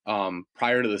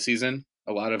prior to the season.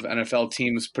 A lot of NFL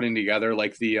teams putting together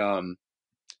like the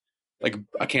like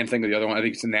I can't think of the other one. I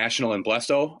think it's the National and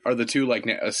Blesto are the two like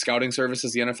scouting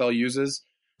services the NFL uses,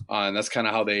 and that's kind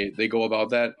of how they go about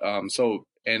that. So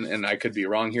and I could be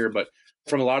wrong here, but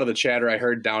from a lot of the chatter I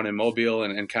heard down in Mobile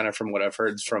and kind of from what I've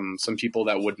heard from some people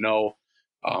that would know,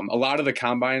 a lot of the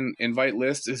combine invite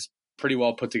list is pretty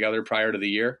well put together prior to the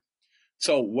year.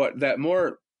 So what that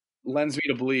more lends me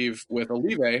to believe with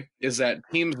Olive is that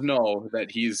teams know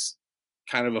that he's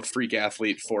kind of a freak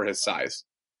athlete for his size.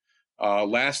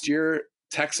 Last year,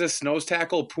 Texas nose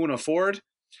tackle Poona Ford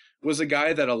was a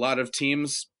guy that a lot of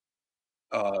teams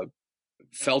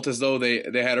felt as though they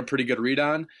had a pretty good read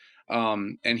on.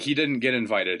 And he didn't get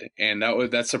invited, and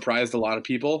that surprised a lot of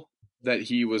people that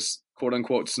he was quote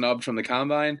unquote snubbed from the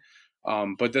combine.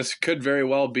 But this could very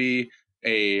well be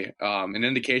an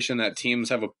indication that teams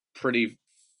have a pretty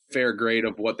fair grade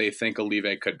of what they think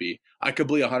Olive could be. I could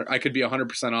be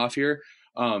 100% off here,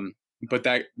 but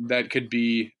that could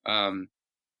be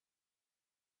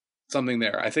something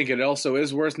there. I think it also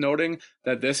is worth noting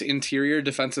that this interior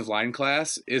defensive line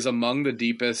class is among the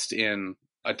deepest in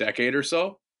a decade or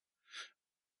so.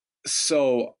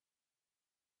 So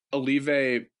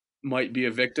Olive might be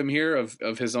a victim here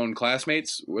of his own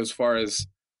classmates as far as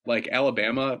like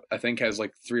Alabama, I think has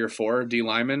like 3 or 4 D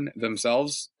linemen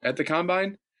themselves at the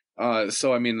combine.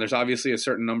 So, I mean, there's obviously a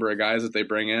certain number of guys that they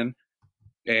bring in.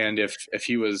 And if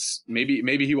he was maybe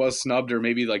he was snubbed, or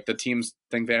maybe like the teams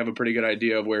think they have a pretty good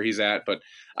idea of where he's at. But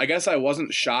I guess I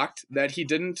wasn't shocked that he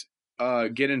didn't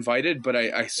get invited, but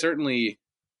I certainly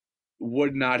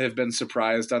would not have been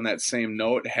surprised on that same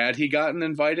note had he gotten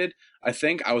invited. I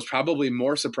think I was probably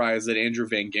more surprised that Andrew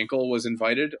Van Ginkel was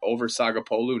invited over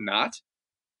Sagapolu not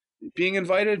being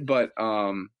invited. But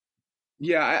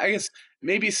yeah, I guess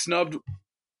maybe snubbed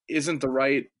isn't the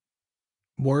right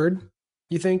word,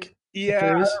 you think?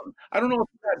 Yeah, I don't know if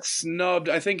he got snubbed.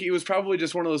 I think he was probably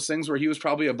just one of those things where he was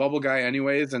probably a bubble guy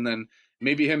anyways, and then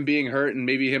maybe him being hurt and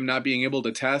maybe him not being able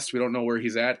to test. We don't know where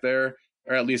he's at there,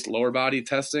 or at least lower body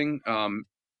testing.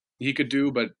 He could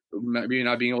do, but maybe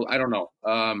not being able. I don't know.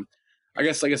 I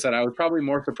guess, like I said, I was probably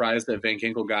more surprised that Van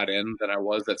Ginkel got in than I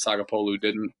was that Sagapolu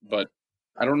didn't. But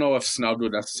I don't know if snubbed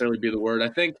would necessarily be the word. I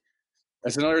think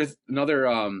that's another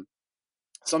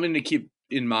something to keep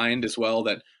in mind as well.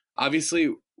 That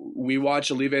obviously we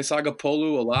watch Olive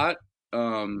Sagapolu a lot.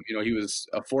 He was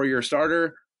a 4-year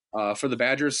starter for the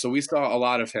Badgers, so we saw a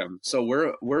lot of him. So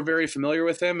we're very familiar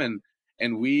with him,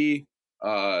 and we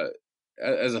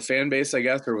as a fan base, I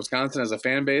guess, or Wisconsin as a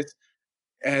fan base,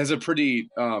 has a pretty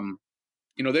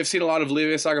they've seen a lot of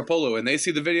Olive Sagapolu, and they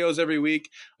see the videos every week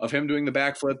of him doing the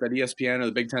backflip that ESPN or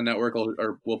the Big Ten Network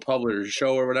will publish or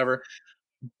show or whatever.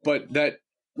 But that,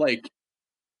 like,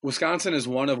 Wisconsin is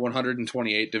one of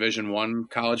 128 Division I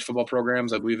college football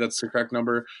programs. I believe that's the correct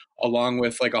number, along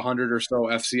with like 100 or so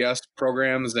FCS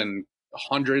programs and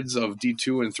hundreds of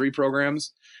D2 and 3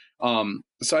 programs.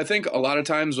 So I think a lot of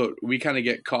times what we kind of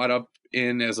get caught up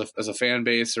in as a fan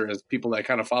base or as people that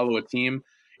kind of follow a team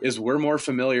is we're more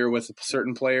familiar with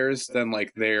certain players than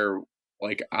like they're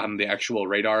like on the actual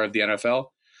radar of the NFL.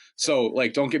 So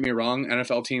like, don't get me wrong,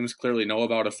 NFL teams clearly know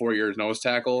about a 4-year nose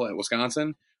tackle at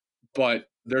Wisconsin, but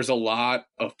there's a lot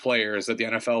of players that the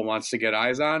NFL wants to get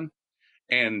eyes on.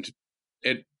 And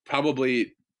it's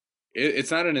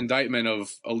not an indictment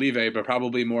of Olive, but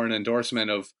probably more an endorsement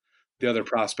of the other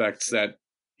prospects that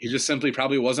he just simply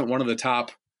probably wasn't one of the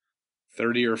top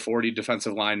 30 or 40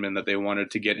 defensive linemen that they wanted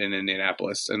to get in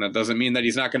Indianapolis. And that doesn't mean that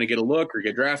he's not going to get a look or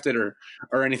get drafted or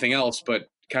anything else, but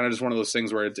kind of just one of those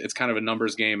things where it's kind of a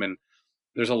numbers game. And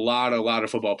there's a lot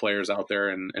of football players out there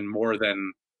and more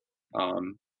than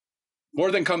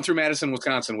come through Madison,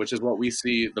 Wisconsin, which is what we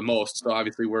see the most. So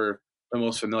obviously we're the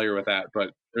most familiar with that,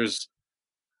 but there's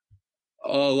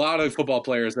a lot of football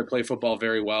players that play football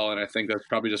very well. And I think that's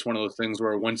probably just one of those things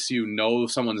where once you know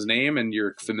someone's name and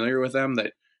you're familiar with them,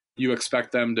 that you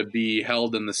expect them to be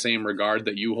held in the same regard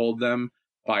that you hold them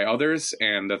by others.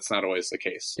 And that's not always the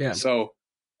case. Yeah. So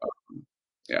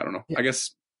I don't know. Yeah. I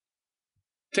guess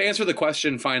to answer the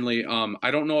question finally,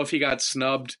 I don't know if he got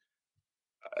snubbed.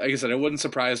 Like I said, it wouldn't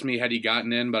surprise me had he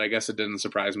gotten in, but I guess it didn't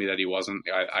surprise me that he wasn't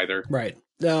either. Right.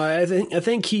 No, I think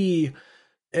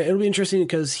it'll be interesting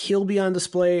because he'll be on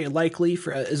display likely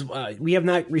for we have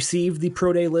not received the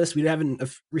pro day list. We haven't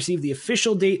received the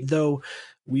official date though.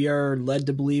 We are led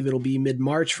to believe it'll be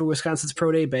mid-March for Wisconsin's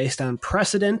Pro Day based on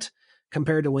precedent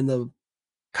compared to when the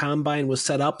combine was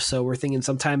set up. So we're thinking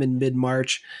sometime in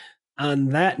mid-March. On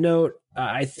that note,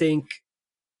 I think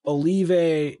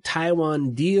Olive,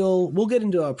 Taiwan deal, we'll get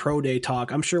into a Pro Day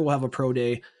talk. I'm sure we'll have a Pro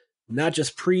Day, not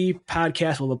just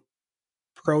pre-podcast, we'll have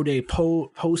a Pro Day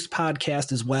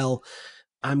post-podcast as well.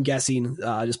 I'm guessing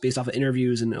just based off of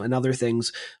interviews and other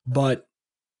things. But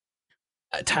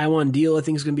Taiwan deal, I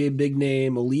think, is going to be a big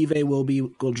name. Olive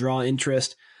will draw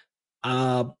interest.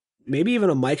 Maybe even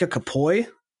a Micah Kapoy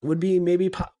would be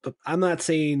maybe. I'm not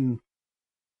saying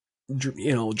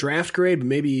draft grade, but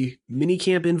maybe mini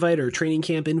camp invite or training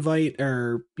camp invite,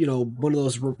 or one of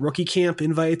those rookie camp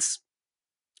invites.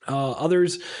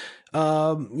 Others,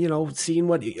 seeing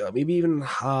what maybe even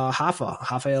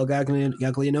Rafael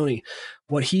Gaglianone,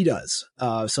 what he does.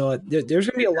 So there's going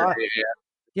to be a lot.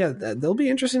 Yeah, they'll be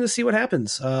interesting to see what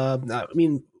happens. I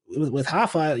mean, with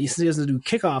Rafa, since he doesn't do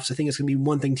kickoffs, I think it's going to be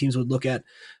one thing teams would look at.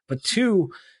 But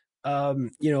two,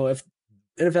 if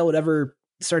NFL would ever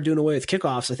start doing away with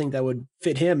kickoffs, I think that would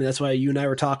fit him. And that's why you and I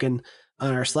were talking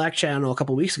on our Slack channel a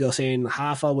couple of weeks ago saying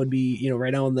Rafa would be,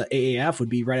 right now in the AAF would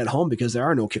be right at home because there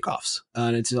are no kickoffs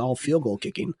and it's all field goal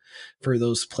kicking for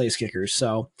those place kickers.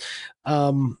 So,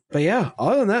 but yeah,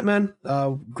 other than that, man,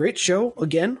 great show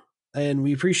again. And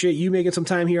we appreciate you making some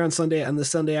time here on this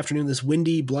Sunday afternoon, this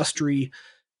windy, blustery,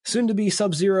 soon to be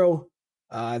sub-zero.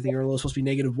 I think we're supposed to be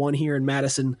 -1 here in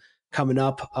Madison coming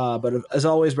up. But as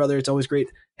always, brother, it's always great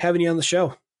having you on the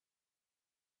show.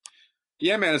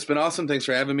 Yeah, man, it's been awesome. Thanks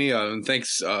for having me. And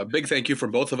thanks, big thank you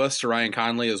from both of us to Ryan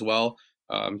Conley as well,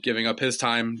 giving up his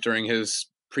time during his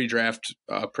pre-draft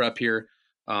prep here.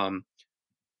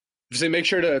 So make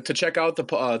sure to check out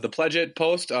the Pledge It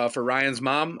post for Ryan's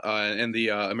mom and the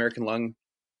American Lung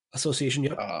Association.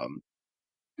 Yep.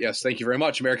 Yes, thank you very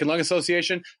much, American Lung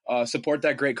Association. Support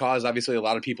that great cause. Obviously, a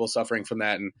lot of people suffering from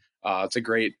that, and it's a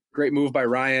great move by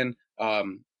Ryan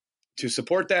to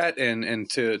support that and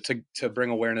to bring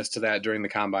awareness to that during the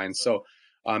combine. So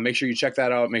make sure you check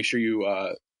that out. Make sure you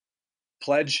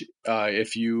pledge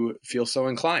if you feel so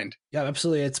inclined. Yeah,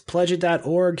 absolutely. It's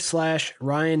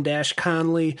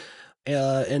pledgeit.org/Ryan-Conley.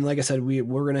 And like I said, we're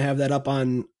going to have that up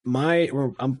on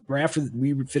after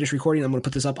we finish recording, I'm going to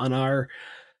put this up on our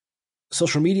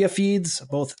social media feeds,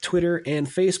 both Twitter and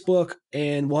Facebook,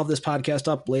 and we'll have this podcast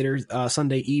up later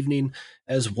Sunday evening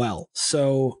as well.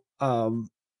 So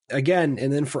again,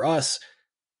 and then for us,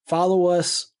 follow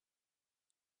us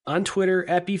on Twitter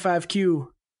at B5Q.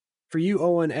 For you,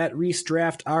 Owen, at Reese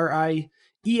Draft,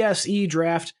 RIESE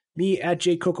Draft, me at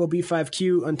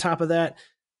JCocoB5Q. On top of that,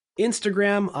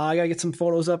 Instagram, I got to get some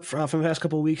photos up from the past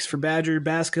couple of weeks for Badger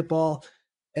basketball.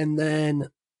 And then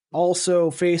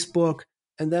also Facebook.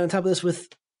 And then on top of this, with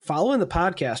following the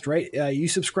podcast, right? You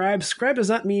subscribe. Subscribe does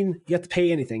not mean you have to pay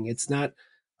anything. It's not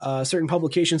certain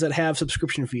publications that have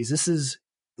subscription fees. This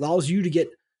allows you to get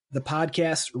the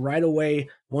podcast right away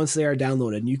once they are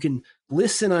downloaded. And you can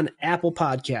listen on Apple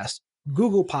Podcasts,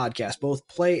 Google Podcasts, both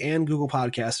Play and Google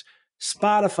Podcasts,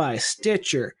 Spotify,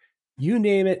 Stitcher, you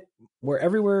name it,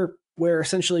 everywhere where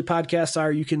essentially podcasts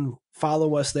are, you can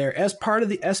follow us there as part of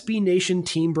the SB Nation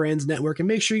Team Brands Network. And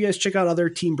make sure you guys check out other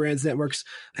Team Brands networks.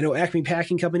 I know Acme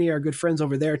Packing Company, our good friends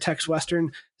over there, Tex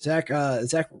Western, Zach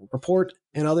Report,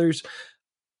 and others.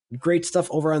 Great stuff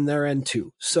over on their end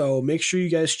too. So make sure you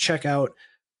guys check out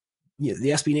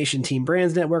the SB Nation Team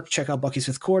Brands Network. Check out Bucky's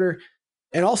Fifth Quarter.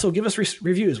 And also give us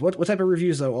reviews. What type of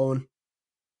reviews though, Owen?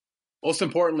 Most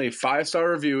importantly, 5-star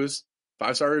reviews.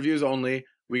 5-star reviews only.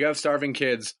 We got starving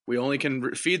kids. We only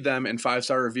can feed them in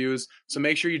 5-star reviews. So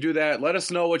make sure you do that. Let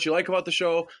us know what you like about the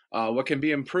show, what can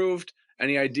be improved,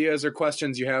 any ideas or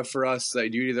questions you have for us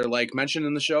that you either like mentioned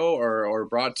in the show or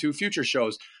brought to future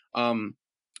shows.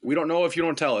 We don't know if you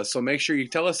don't tell us. So make sure you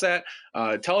tell us that.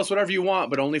 Tell us whatever you want,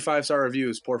 but only 5-star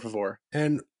reviews, por favor.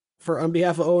 And on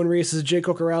behalf of Owen Reese, this is Jake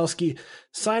Kokorowski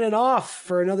signing off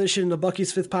for another edition of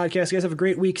Bucky's Fifth Podcast. You guys have a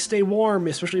great week. Stay warm,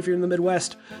 especially if you're in the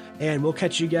Midwest. And we'll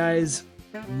catch you guys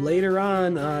later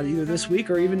on, either this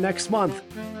week or even next month,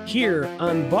 here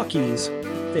on Bucky's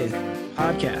Fifth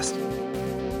Podcast.